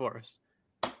wrestling forest?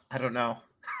 I don't know.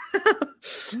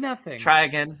 Nothing. Try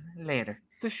again later.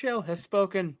 The shell has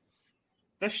spoken.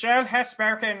 The shell has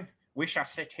spoken. We shall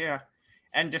sit here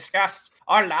and discuss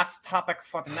our last topic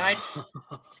for the night.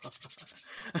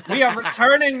 We are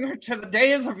returning to the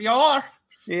days of yore.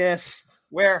 Yes.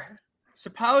 Where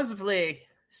supposedly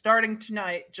starting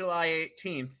tonight, July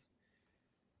 18th,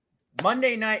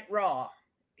 Monday Night Raw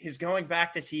is going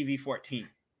back to TV 14.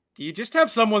 Do you just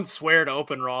have someone swear to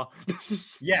open Raw?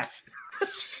 Yes.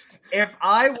 If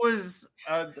I was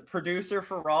the producer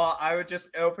for Raw, I would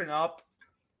just open up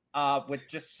with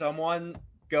just someone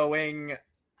going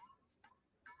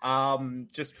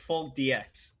just full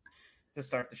DX to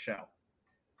start the show.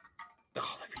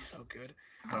 Oh, that'd be so good.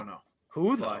 I don't know.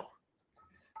 Who, though?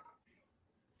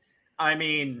 I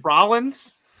mean...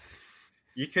 Rollins?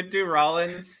 You could do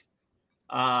Rollins.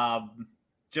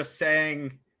 Just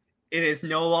saying it is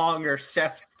no longer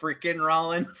Seth freaking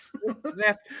Rollins.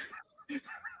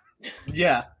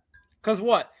 Yeah. Because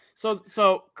what?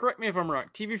 So correct me if I'm wrong.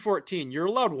 TV 14, you're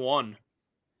allowed one.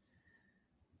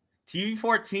 TV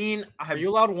 14, are you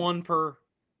allowed one per?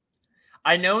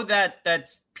 I know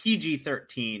that's PG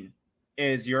 13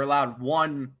 is you're allowed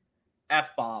one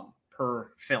F-bomb per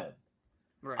film.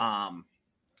 Right. I'm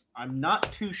not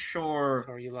too sure.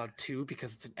 So are you allowed two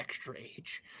because it's an extra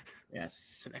age? Yes.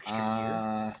 It's an extra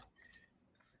year.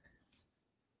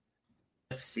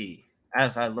 Let's see.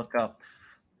 As I look up.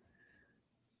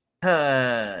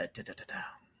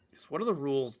 What are the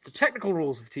rules? The technical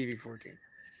rules of TV 14.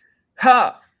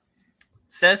 It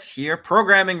says here,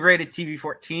 programming rated TV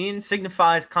 14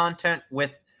 signifies content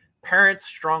with parents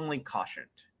strongly cautioned.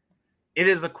 It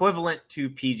is equivalent to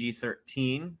PG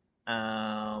 13.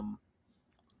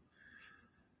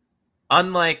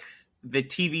 Unlike the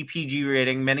TV PG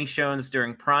rating, many shows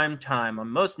during prime time on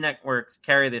most networks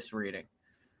carry this rating.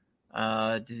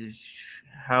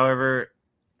 However,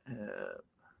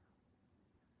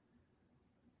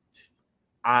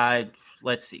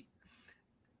 let's see.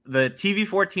 The TV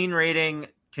 14 rating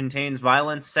contains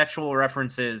violence, sexual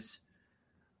references,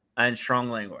 and strong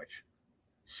language.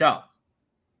 So,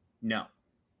 no.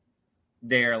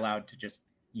 They are allowed to just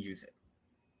use it.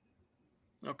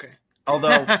 Okay.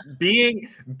 Although being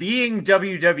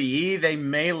WWE, they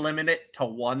may limit it to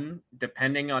one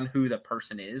depending on who the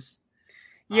person is.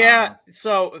 Yeah,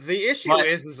 so the issue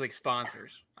is like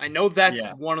sponsors. I know that's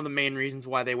one of the main reasons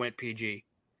why they went PG.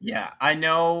 Yeah, I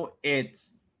know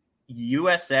it's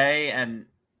USA and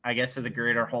I guess as a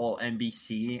greater whole,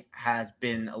 NBC has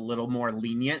been a little more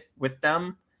lenient with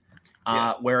them,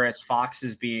 whereas Fox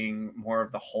is being more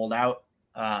of the holdout.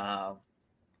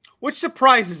 Which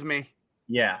surprises me.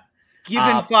 Yeah.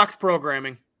 Given Fox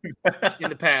programming in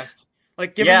the past.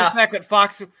 Like, given the fact that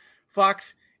Fox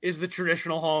is the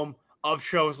traditional home of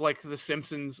shows like The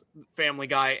Simpsons, Family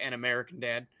Guy, and American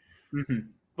Dad. Mm-hmm.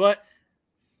 But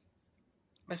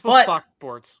I suppose Fox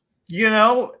Sports. You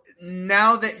know,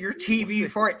 now that you're TV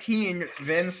 14,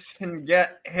 Vince can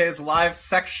get his live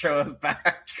sex shows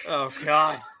back. Oh,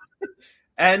 God.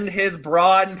 And his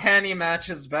bra and panty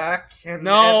matches back. And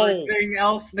everything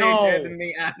else they did in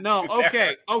the Attitude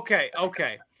Era.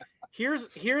 Okay.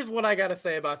 Here's what I got to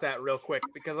say about that real quick,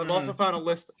 because I've also found a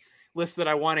list that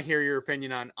I want to hear your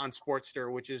opinion on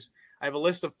Sportster, which is I have a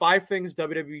list of 5 things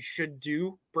WWE should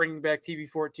do bringing back TV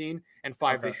 14 and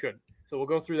 5 they shouldn't. So we'll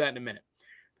go through that in a minute.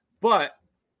 But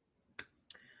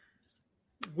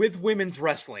with women's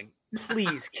wrestling,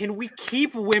 please, can we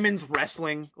keep women's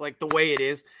wrestling like the way it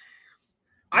is?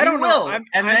 I don't know.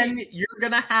 Then you're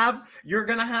gonna have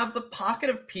the pocket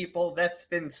of people that's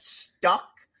been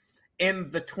stuck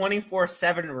in the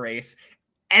 24/7 race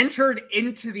entered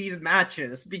into these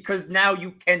matches because now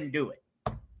you can do it.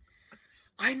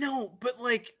 I know, but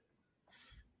like,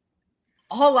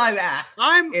 all I've asked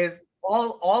is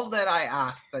all that I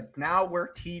ask, that now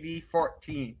we're TV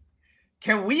 14.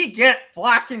 Can we get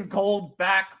black and gold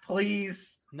back,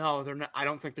 please? No, they're not. I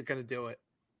don't think they're going to do it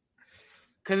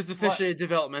because it's officially a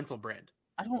developmental brand.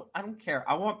 I don't care.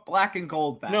 I want black and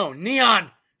gold back. No, neon.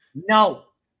 No.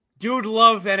 Dude,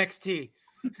 love NXT.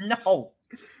 No.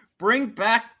 Bring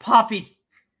back Poppy.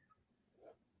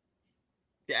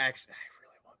 Yeah, actually,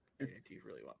 I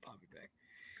really want Poppy back.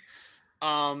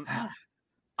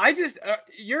 I just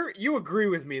you agree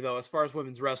with me though as far as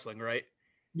women's wrestling, right?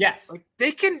 Yes. Like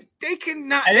they can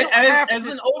not as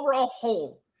an overall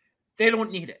whole, they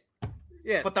don't need it.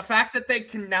 Yeah. But the fact that they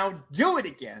can now do it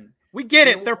again, we get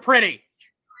it. They're pretty.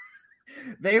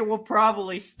 They will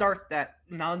probably start that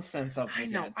nonsense up again. I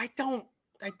know. I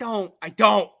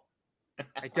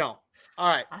don't. All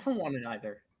right. I don't want it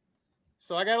either.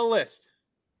 So I got a list.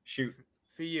 Shoot.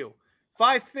 For you.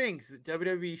 5 things that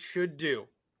WWE should do.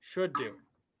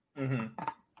 Mm-hmm.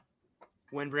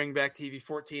 When bringing back TV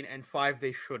 14, and 5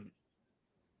 they shouldn't.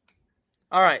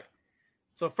 All right.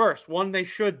 So first, 1 they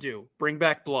should do. Bring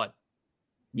back blood.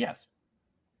 Yes.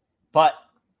 But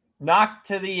not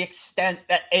to the extent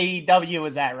that AEW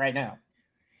is at right now.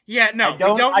 Yeah, no. We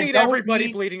don't need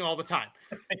everybody bleeding all the time.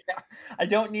 I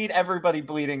don't need everybody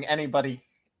bleeding anybody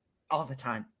all the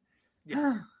time.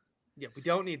 Yeah, we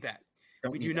don't need that.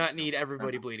 We do not need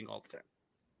everybody bleeding all the time.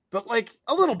 But, like,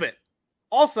 a little bit.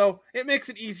 Also, it makes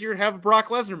it easier to have a Brock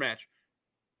Lesnar match.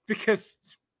 Because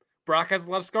Brock has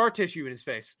a lot of scar tissue in his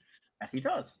face. He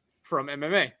does. From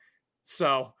MMA.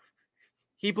 So,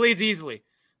 he bleeds easily.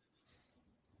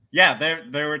 Yeah,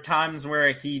 there were times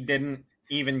where he didn't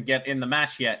even get in the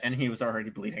match yet, and he was already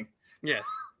bleeding. Yes.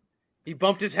 He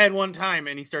bumped his head one time,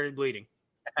 and he started bleeding.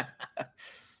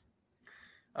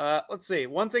 Let's see.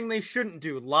 1 thing they shouldn't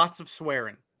do, lots of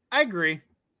swearing. I agree.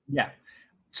 Yeah.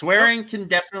 Swearing can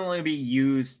definitely be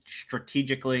used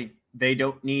strategically. They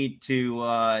don't need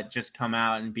to just come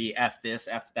out and be F this,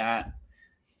 F that.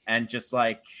 And just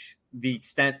like the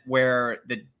extent where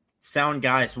the sound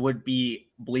guys would be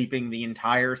bleeping the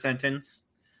entire sentence.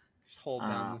 Just hold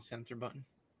down the censor button.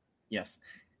 Yes.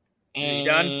 You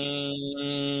done?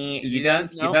 You done?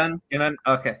 No? You done? You're done?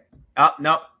 Okay. Oh,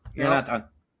 no. You're not done.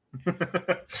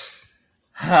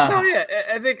 No, yeah.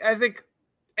 I think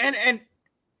and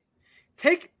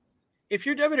take, if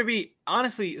you're WWE,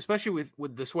 honestly, especially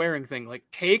with the swearing thing, like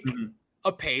take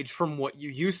a page from what you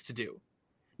used to do.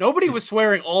 Nobody was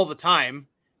swearing all the time.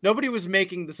 Nobody was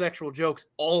making the sexual jokes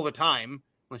all the time,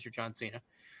 unless you're John Cena.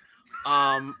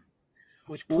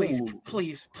 Which please,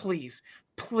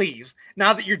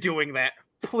 now that you're doing that,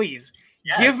 please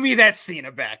give me that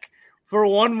Cena back for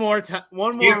one more time,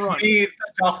 one more run. Give me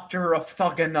the Doctor of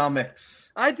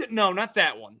Thugonomics. No, not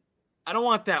that one. I don't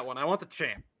want that one. I want the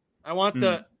champ.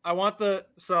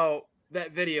 So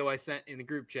that video I sent in the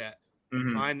group chat, a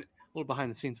little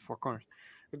behind the scenes of Four Corners.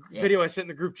 The video I sent in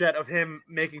the group chat of him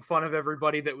making fun of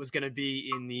everybody that was going to be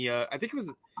in the, I think it was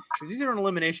either an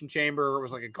elimination chamber or it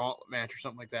was like a gauntlet match or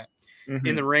something like that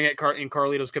in the ring in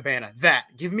Carlito's Cabana.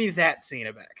 Give me that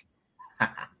Cena back.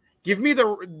 Give me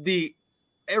the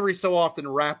every so often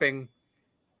rapping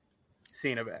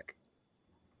Cena back.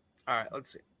 All right,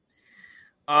 let's see.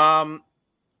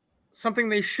 Something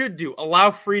they should do: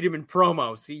 allow freedom in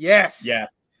promos. Yes.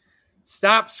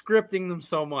 Stop scripting them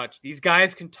so much. These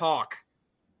guys can talk.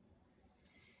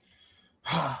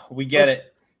 We get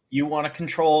it. You want to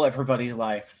control everybody's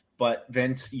life, but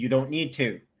Vince, you don't need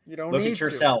to. You don't look need at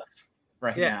yourself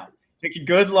to. now. Take a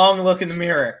good long look in the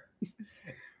mirror.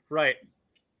 Right.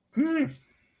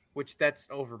 Which that's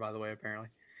over, by the way, apparently.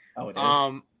 Oh, it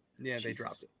is. Yeah, Jesus. They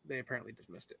dropped it. They apparently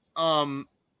dismissed it.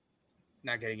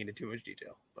 Not getting into too much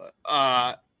detail, but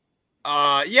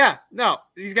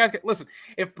these guys can listen.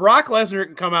 If Brock Lesnar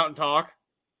can come out and talk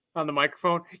on the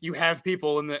microphone, you have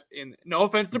people in no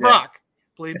offense to Brock.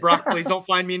 Please, Brock, please don't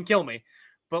find me and kill me.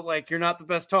 But like, you're not the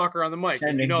best talker on the mic.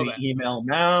 Sending you know the that. Email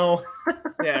now.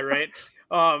 Yeah, right.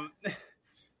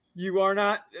 You are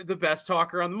not the best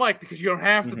talker on the mic because you don't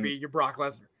have to be. You're Brock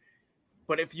Lesnar.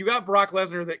 But if you got Brock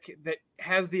Lesnar that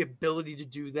has the ability to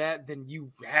do that, then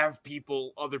you have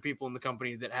other people in the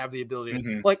company that have the ability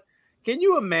to, like, can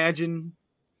you imagine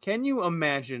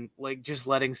like just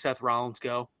letting Seth Rollins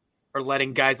go, or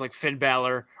letting guys like Finn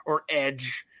Balor or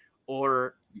Edge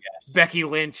or Becky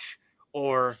Lynch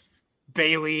or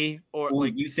Bayley or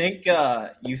like, you think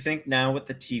now with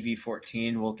the TV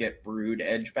 14 we'll get Brood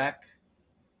Edge back?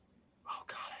 Oh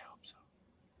God, I hope so.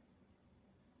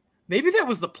 Maybe that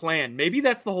was the plan. Maybe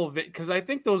that's the whole because I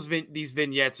think these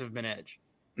vignettes have been Edge.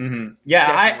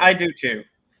 Yeah, I do too.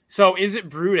 So is it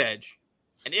Brood Edge?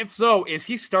 And if so, is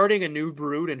he starting a new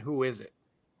Brood, and who is it?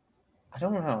 I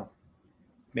don't know.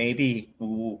 maybe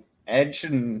Edge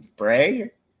and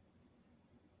Bray.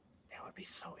 That would be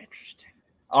so interesting.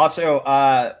 Also,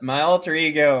 my alter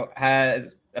ego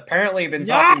has apparently been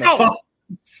talking to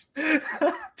phones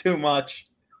too much.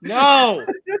 No,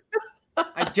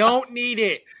 I don't need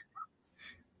it.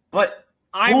 But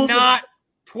I'm not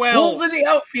 12. Bulls in the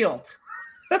outfield.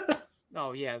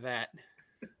 Oh, yeah, that.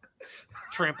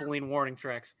 Trampoline warning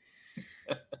tracks.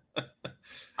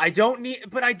 I don't need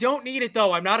it,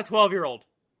 though. I'm not a 12-year-old.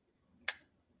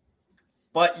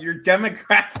 But your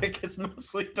demographic is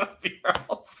mostly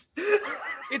 12-year-olds.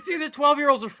 It's either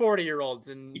 12-year-olds or 40-year-olds,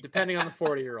 and depending on the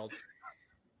 40-year-old.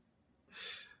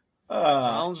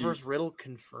 Rollins versus Riddle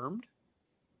confirmed?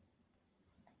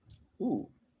 Ooh.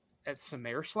 At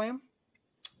SummerSlam?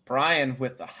 Brian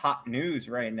with the hot news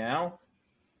right now.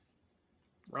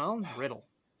 Rollins Riddle.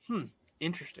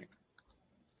 Interesting.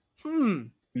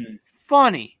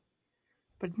 Funny.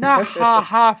 But not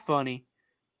ha funny.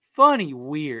 Funny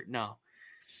weird. No.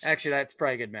 Actually, that's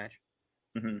probably a good match.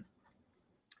 Mm-hmm.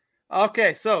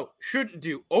 Okay, so shouldn't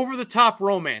do. Over the top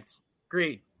romance.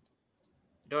 Agreed.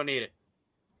 Don't need it.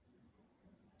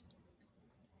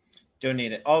 Don't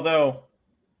need it. Although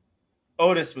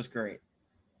Otis was great.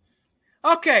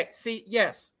 Okay,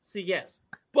 yes.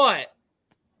 But,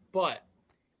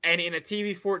 and in a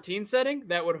TV 14 setting,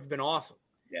 that would have been awesome.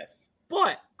 Yes.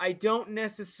 But I don't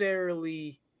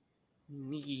necessarily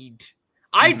need.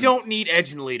 I don't need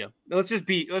Edge and Lita. Let's just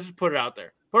put it out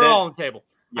there. Put it all on the table.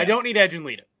 Yes. I don't need Edge and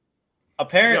Lita.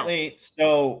 Apparently,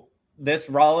 so this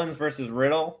Rollins versus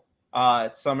Riddle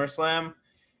at SummerSlam,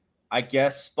 I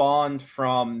guess, spawned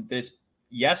from this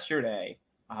yesterday.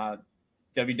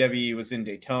 WWE was in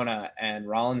Daytona, and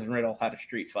Rollins and Riddle had a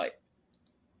street fight.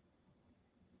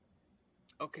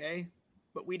 Okay,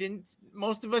 but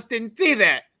most of us didn't see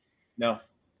that. No.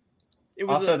 It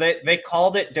was also, they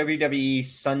called it WWE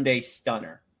Sunday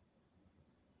Stunner.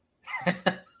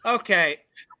 Okay.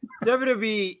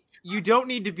 WWE, you don't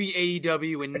need to be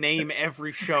AEW and name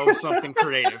every show something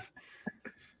creative.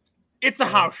 It's a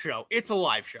house show. It's a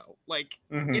live show. Like,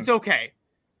 It's okay.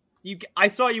 I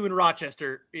saw you in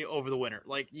Rochester over the winter.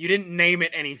 Like, you didn't name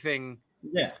it anything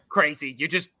crazy. You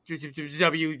just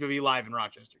WWE Live in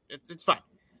Rochester. It's fine.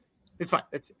 It's fine.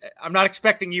 I'm not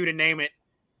expecting you to name it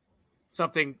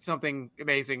something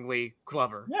amazingly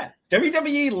clever. Yeah.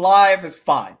 WWE Live is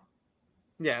fine.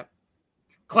 Yeah.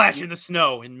 Clash in the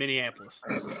Snow in Minneapolis.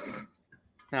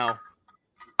 No.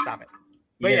 Stop it.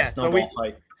 But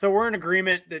so we're in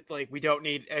agreement that we don't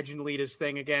need Edge and Lita's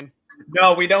thing again.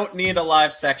 No, we don't need a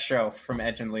live sex show from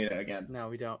Edge and Lita again. No,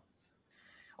 we don't.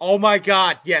 Oh my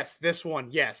God. Yes. This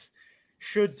one. Yes.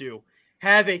 Should do.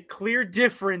 Have a clear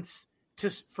difference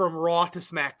from Raw to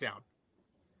SmackDown.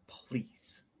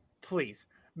 Please.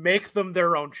 Make them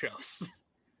their own shows.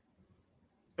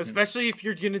 Especially if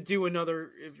you're going to do another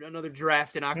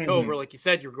draft in October, like you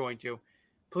said you're going to.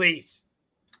 Please.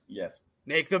 Yes.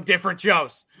 Make them different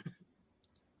shows.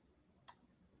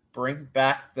 Bring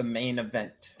back the main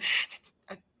event.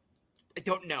 I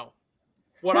don't know.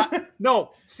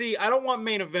 No, see, I don't want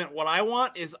main event. What I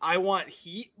want is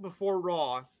Heat before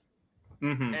Raw,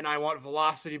 and I want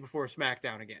Velocity before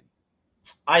SmackDown again.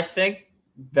 I think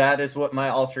that is what my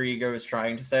alter ego is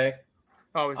trying to say.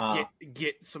 Oh,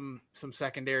 get some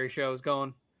secondary shows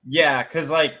going. Yeah, because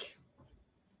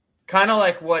kind of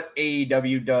like what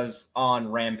AEW does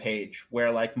on Rampage,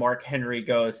 where Mark Henry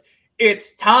goes,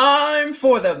 "It's time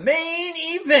for the main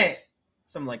event,"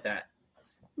 something like that.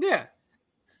 Yeah.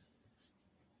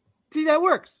 See, that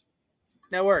works.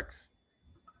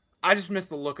 I just missed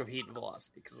the look of Heat and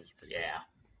Velocity because it was pretty. Yeah. Cool.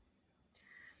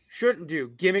 Shouldn't do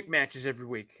gimmick matches every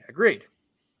week. Agreed.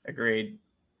 We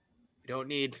don't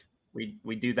need.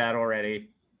 We do that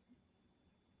already.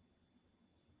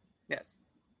 Yes.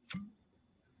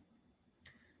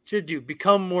 Should do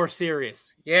become more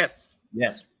serious. Yes.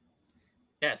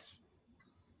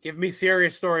 Give me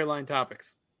serious storyline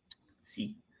topics.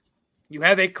 See. You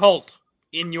have a cult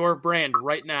in your brand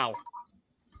right now.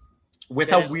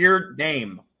 With a weird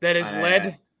name. That is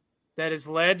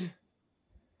led.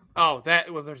 Oh,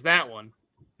 there's that one.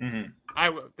 Then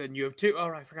you have two. Oh,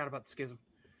 I forgot about the Schism.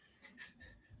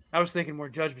 I was thinking more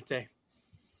Judgment Day.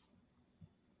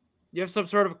 You have some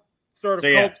sort of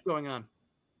cult going on.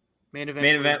 Main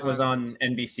event was on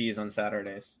NBC's on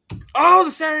Saturdays. Oh,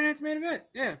 the Saturday Night's main event.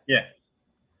 Yeah.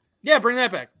 Yeah, bring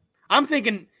that back. I'm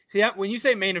thinking, see, when you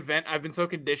say main event, I've been so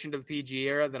conditioned to the PG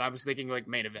era that I was thinking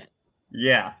main event.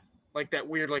 Yeah. Like that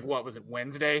weird, what was it,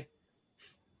 Wednesday?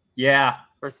 Yeah.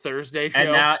 Or Thursday show.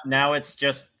 And now it's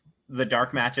just the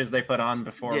dark matches they put on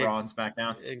before Raw and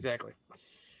SmackDown. Exactly.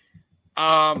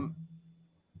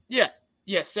 Yeah,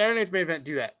 Saturday Night's main event,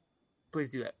 do that. Please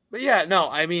do that. But yeah, no,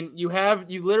 I mean, you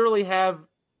literally have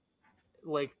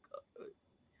like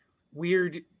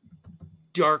weird,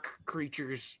 dark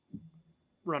creatures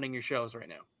running your shows right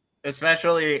now.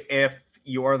 Especially if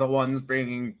you're the ones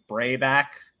bringing Bray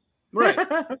back. Right.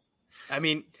 I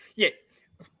mean, yeah,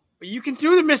 you can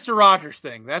do the Mr. Rogers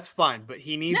thing. That's fine. But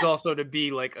he needs also to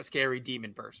be like a scary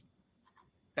demon person.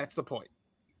 That's the point.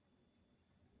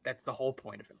 That's the whole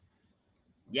point of him.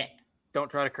 Yeah. Don't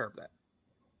try to curb that.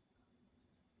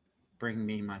 Bring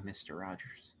me my Mr.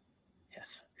 Rogers.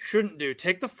 Yes. Shouldn't do.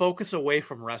 Take the focus away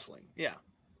from wrestling. Yeah.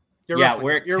 You're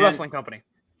a wrestling company.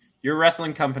 You're a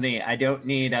wrestling company. I don't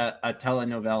need a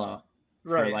telenovela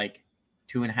for like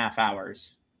 2.5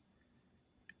 hours.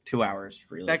 2 hours,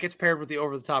 really. That gets paired with the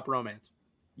over-the-top romance.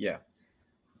 Yeah.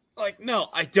 Like, no,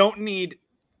 I don't need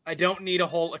a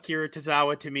whole Akira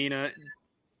Tozawa, Tamina,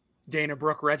 Dana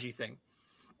Brooke, Reggie thing.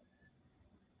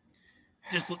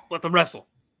 Just let them wrestle.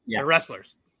 Yeah. They're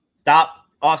wrestlers. Stop.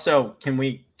 Also, can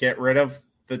we get rid of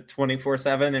the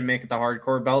 24/7 and make it the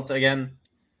hardcore belt again?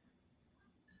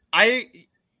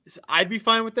 I'd be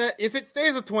fine with that. If it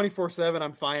stays at 24/7,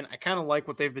 I'm fine. I kind of like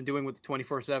what they've been doing with the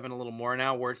 24/7 a little more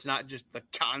now, where it's not just the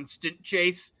constant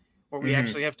chase, where we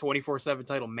actually have 24/7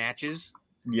 title matches.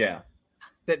 Yeah.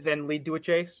 That then lead to a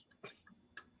chase.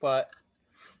 But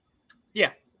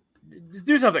yeah,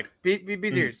 do something.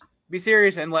 Be serious. Be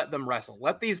serious and let them wrestle.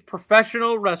 Let these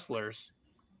professional wrestlers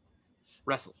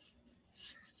wrestle.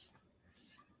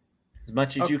 As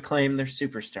much as you claim they're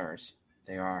superstars,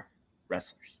 they are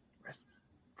wrestlers.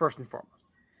 First and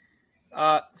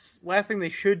foremost. Last thing they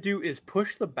should do is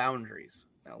push the boundaries.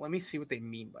 Now, let me see what they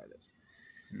mean by this.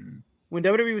 When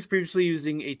WWE was previously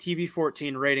using a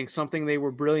TV-14 rating, something they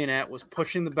were brilliant at was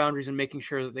pushing the boundaries and making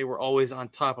sure that they were always on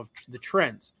top of the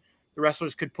trends. The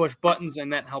wrestlers could push buttons,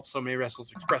 and that helped so many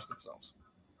wrestlers express themselves.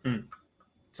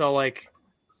 So, like,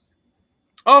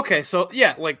 okay, so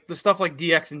yeah, like the stuff like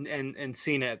DX and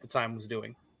Cena at the time was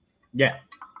doing. Yeah.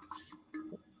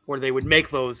 Where they would make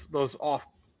those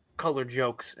off-color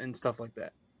jokes and stuff like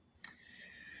that.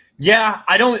 Yeah,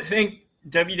 I don't think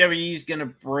WWE is going to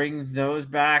bring those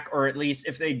back, or at least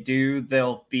if they do,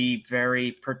 they'll be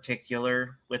very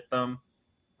particular with them.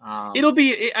 It'll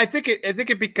be. I think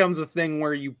it becomes a thing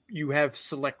where you have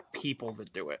select people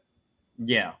that do it.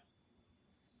 Yeah,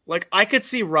 like I could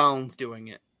see Rollins doing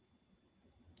it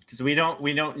because we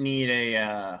don't need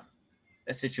a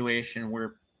situation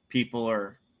where people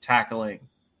are tackling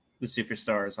the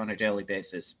superstars on a daily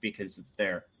basis because of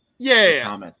their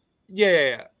comments.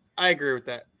 Yeah. I agree with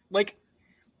that. Like,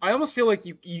 I almost feel like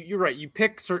you're right. You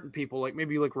pick certain people, like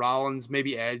maybe like Rollins,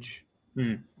 maybe Edge.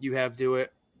 You have do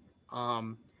it.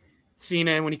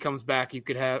 Cena, when he comes back, you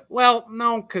could have. Well,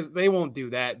 no, because they won't do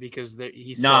that because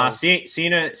he's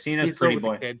Cena's pretty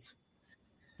boy. Kids.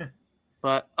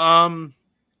 But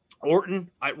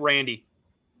Orton, Randy.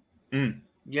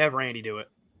 You have Randy do it.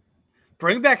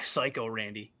 Bring back Psycho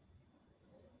Randy.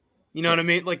 You know what I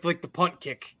mean? Like the punt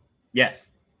kick. Yes.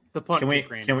 The punt kick,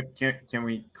 Randy. Can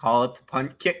we call it the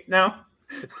punt kick now?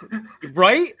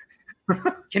 Right?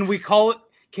 Can we call it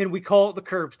the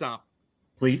curb stomp?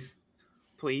 Please.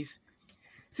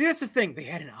 See, that's the thing. They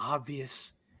had an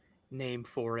obvious name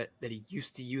for it that he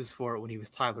used to use for it when he was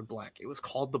Tyler Black. It was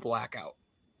called the Blackout.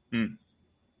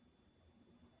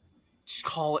 Just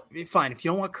call it. Fine. If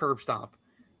you don't want curb stomp,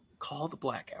 call it the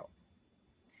Blackout.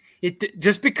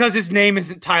 Just because his name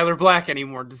isn't Tyler Black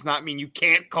anymore does not mean you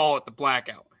can't call it the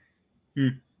Blackout.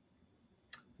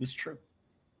 It's true.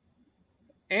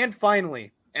 And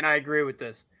finally, and I agree with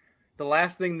this, the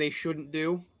last thing they shouldn't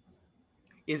do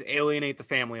is alienate the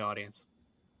family audience.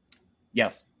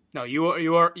 Yes. No, you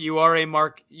are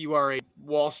a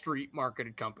Wall Street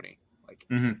marketed company. Like,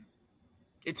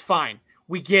 it's fine.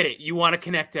 We get it. You want to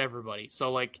connect to everybody.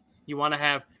 So like you want to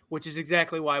have, which is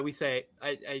exactly why we say,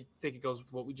 I think it goes with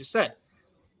what we just said.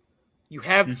 You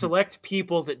have select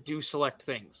people that do select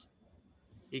things.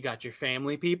 You got your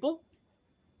family people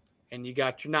and you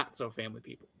got your not so family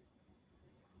people.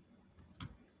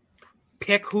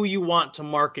 Pick who you want to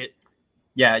market.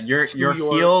 Yeah, your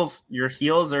heels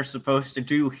are supposed to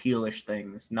do heelish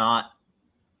things, not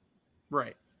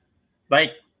right.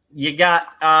 Like you got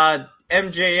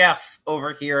MJF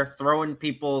over here throwing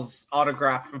people's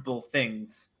autographable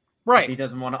things. Right. He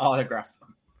doesn't want to autograph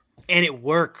them. And it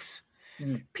works.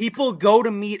 People go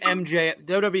to meet MJF.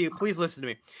 WWE, please listen to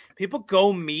me. People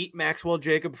go meet Maxwell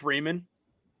Jacob Freeman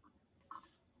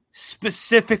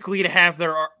specifically to have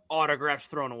their autographs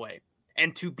thrown away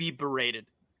and to be berated.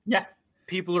 Yeah.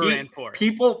 People are in for it.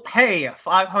 People pay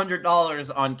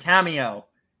 $500 on Cameo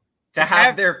to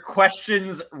have their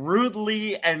questions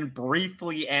rudely and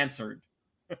briefly answered.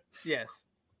 Yes.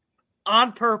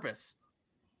 on purpose.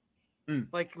 Mm.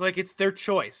 Like it's their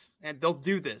choice, and they'll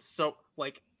do this. So,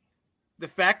 like, the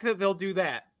fact that they'll do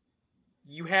that,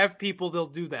 you have people they'll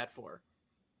do that for.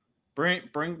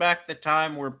 Bring back the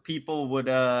time where people would,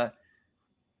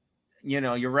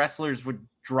 your wrestlers would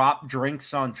drop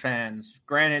drinks on fans.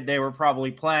 Granted, they were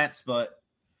probably plants, but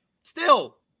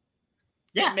still,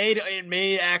 yeah, it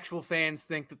made actual fans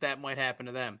think that might happen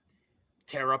to them.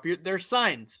 Tear up their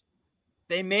signs.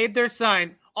 They made their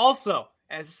sign. Also,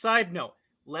 as a side note,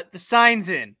 let the signs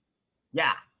in.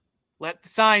 Yeah. Let the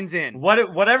signs in.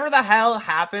 Whatever the hell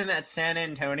happened at San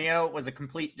Antonio was a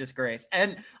complete disgrace.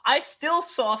 And I still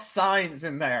saw signs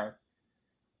in there.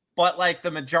 But, like, the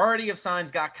majority of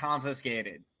signs got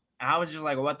confiscated. And I was just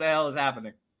like, what the hell is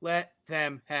happening? Let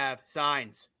them have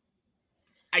signs.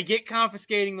 I get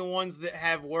confiscating the ones that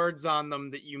have words on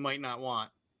them that you might not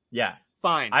want. Yeah.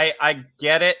 Fine. I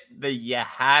get it that you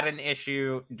had an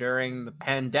issue during the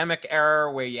pandemic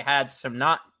era where you had some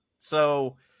not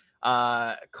so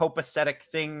copacetic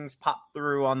things pop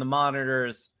through on the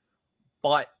monitors,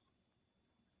 but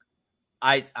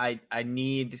I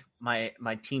need my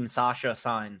Team Sasha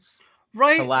signs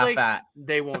to laugh at.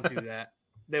 They won't do that.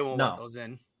 They won't let those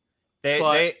in.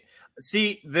 They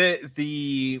see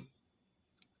the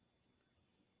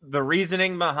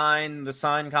reasoning behind the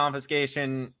sign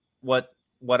confiscation. What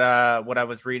I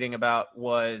was reading about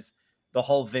was the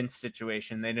whole Vince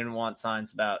situation. They didn't want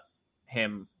signs about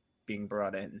him being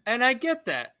brought in. And I get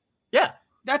that. Yeah.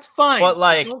 That's fine. But,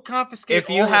 like, don't confiscate if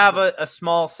you have a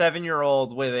small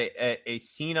 7-year-old with a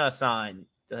Cena sign,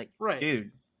 like, right.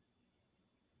 Dude,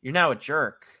 you're now a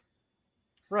jerk.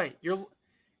 Right. You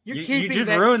just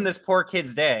ruined this poor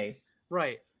kid's day.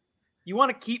 Right. You want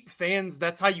to keep fans.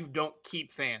 That's how you don't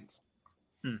keep fans.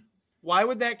 Why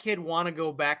would that kid want to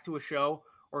go back to a show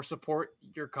or support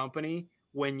your company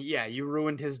when, you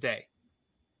ruined his day?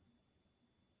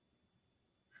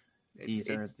 These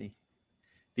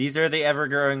are the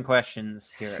ever-growing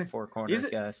questions here at Four Corners,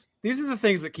 guys. These are the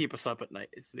things that keep us up at night.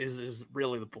 Is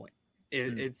really the point. I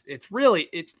don't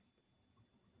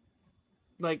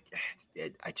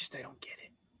get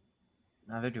it.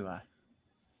 Neither do I.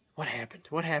 What happened?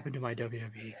 What happened to my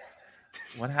WWE?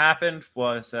 What happened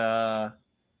was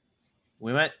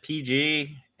we went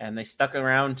PG and they stuck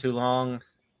around too long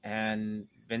and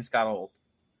Vince got old.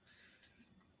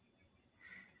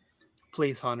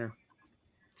 Please, Hunter.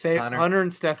 Hunter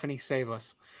and Stephanie, save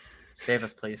us. Save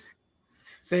us, please.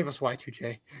 Save us,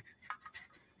 Y2J.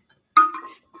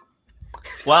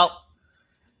 Well,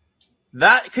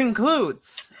 that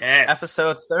concludes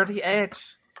episode 38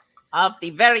 of the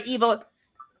very evil,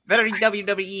 very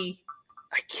WWE.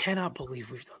 I cannot believe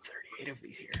we've done 38 of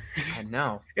these here. I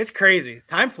know. It's crazy.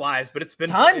 Time flies, but it's been...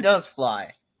 Time does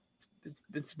fly.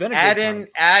 It's been a good time.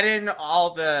 Add in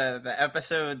all the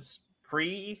episodes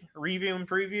pre-review and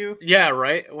preview. Yeah,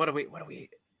 right. What do we?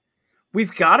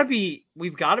 We've got to be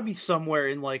somewhere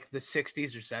in like the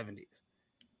 60s or 70s.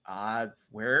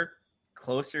 We're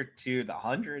closer to the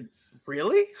hundreds.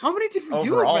 Really? How many did we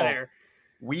do over there?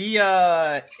 We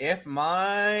if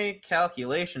my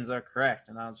calculations are correct,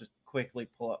 and I'll just quickly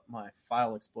pull up my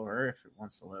file explorer if it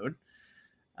wants to load.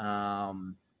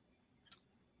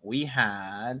 We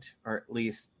had, or at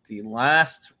least the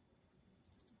last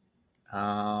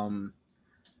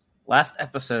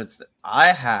episodes that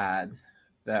I had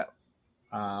that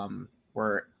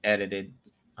were edited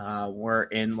were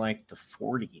in like the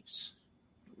 40s.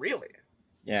 Really?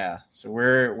 Yeah. So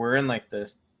we're in like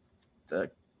the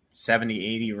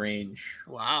 70-80 range.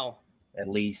 Wow. At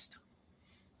least.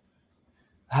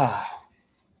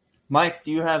 Mike,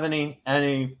 do you have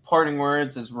any parting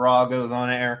words as Raw goes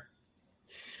on air?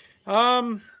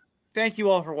 Thank you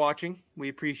all for watching. We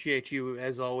appreciate you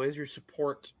as always. Your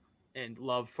support and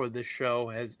love for this show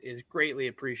is greatly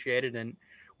appreciated, and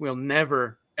will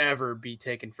never ever be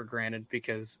taken for granted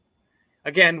because,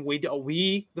 again, we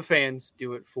the fans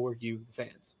do it for you, the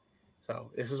fans.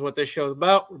 So this is what this show is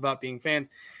about. We're about being fans.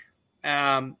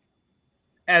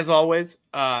 As always,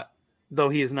 though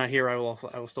he is not here, I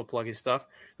will still plug his stuff.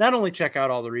 Not only check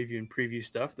out all the review and preview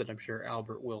stuff that I'm sure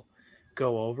Albert will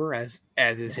go over as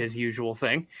is his usual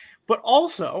thing, but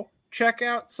also check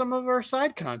out some of our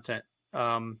side content,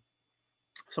 some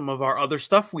of our other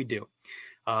stuff we do.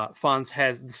 Fonz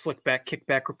has the Slickback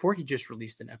Kickback Report. He just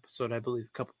released an episode, I believe,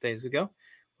 a couple of days ago.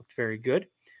 Looked very good.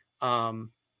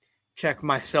 Check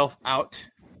myself out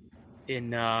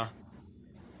on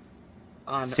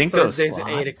Cinco Thursdays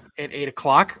Squad. at 8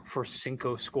 o'clock for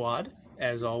Cinco Squad.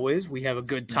 As always, we have a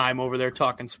good time over there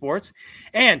talking sports.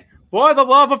 And for the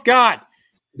love of God,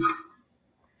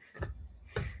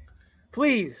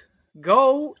 please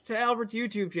go to Albert's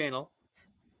YouTube channel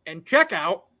and check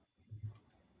out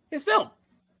his film,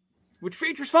 which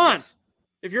features Fonz. Yes.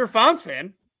 If you're a Fonz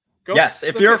fan, go. Yes,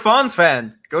 if you're a Fonz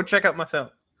fan, go check out my film.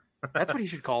 That's what he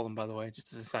should call them, by the way,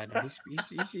 just as a side note. You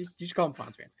should call them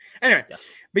Fonz fans. Anyway,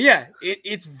 yes. But yeah,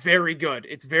 it's very good.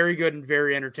 It's very good and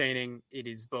very entertaining. It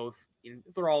is both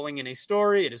enthralling in a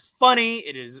story. It is funny.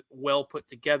 It is well put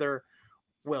together,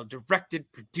 well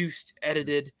directed, produced,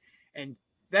 edited, and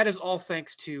that is all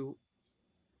thanks to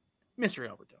Mr.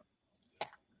 Alberto. Yeah.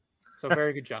 So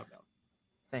very good job, Al.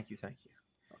 Thank you. Thank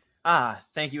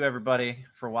you, everybody,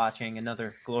 for watching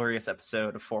another glorious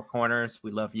episode of Four Corners. We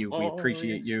love you. We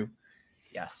appreciate you.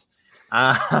 Yes.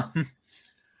 Don't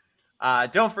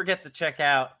forget to check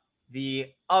out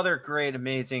the other great,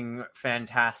 amazing,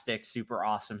 fantastic, super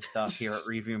awesome stuff here at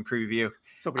Review and Preview.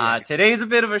 Today's a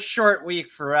bit of a short week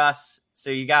for us.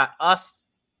 So you got us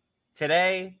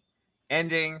today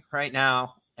ending right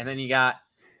now, and then you got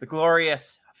the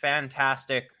glorious,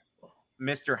 fantastic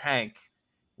Mr. Hank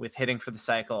with Hitting for the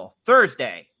Cycle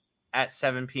Thursday at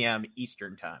 7 p.m.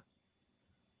 Eastern Time.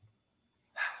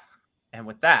 And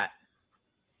with that,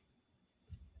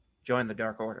 join the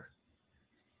Dark Order.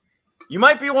 You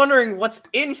might be wondering what's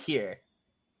in here.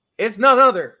 It's none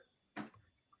other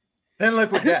than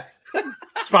Liquid Death.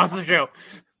 Sponsor the show.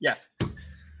 Yes.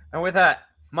 And with that,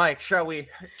 Mike, shall we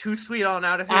too sweet on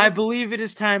out of here? I believe it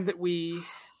is time that we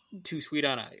too sweet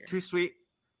on out of here. Too sweet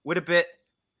with a bit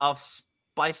of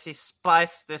spicy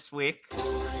spice this week.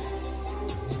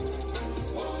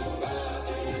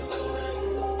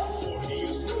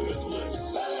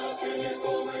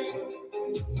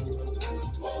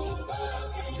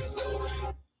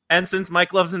 And since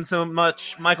Mike loves him so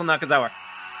much, Michael Nakazawa.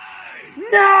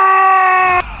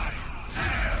 No!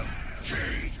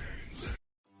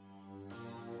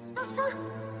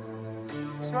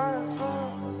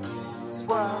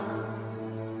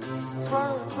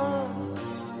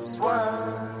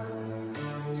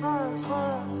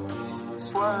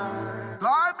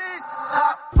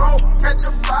 Catch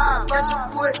a vibe, catch a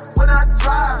foot when I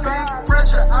drive. Big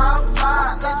pressure, I'm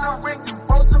high. In the ring, you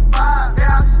won't survive. Yeah,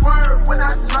 I swerve when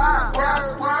I drive. Yeah,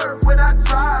 I swerve when I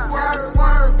drive. Yeah, I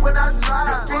swerve when I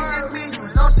drive. Defeating me, you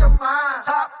lost your mind.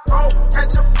 Top rope,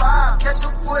 catch a vibe, catch a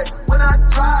foot when I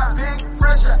drive. Big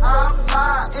pressure, I'm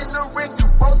high. In the ring, you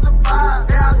won't survive.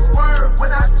 Yeah, I swerve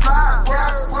when I drive. Yeah, I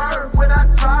swerve when I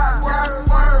drive. Yeah, I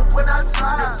swerve when I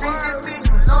drive. Defeating me,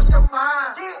 you lost your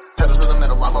mind. Pedals in the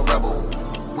middle, I'm a rebel.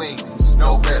 Wings,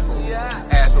 no Red Bull.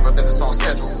 Ass over business on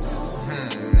schedule.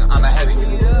 I'm ahead of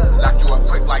you. Locked you up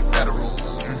quick like federal.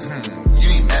 You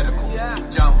need medical.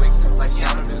 John Wicks like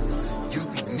Keanu do. You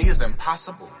beat me is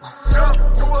impossible.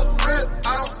 Jump to a grip,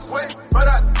 I don't sweat, but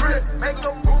I drip. Make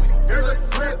a movie, here's a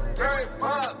clip. Very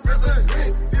fast, here's a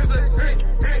hit.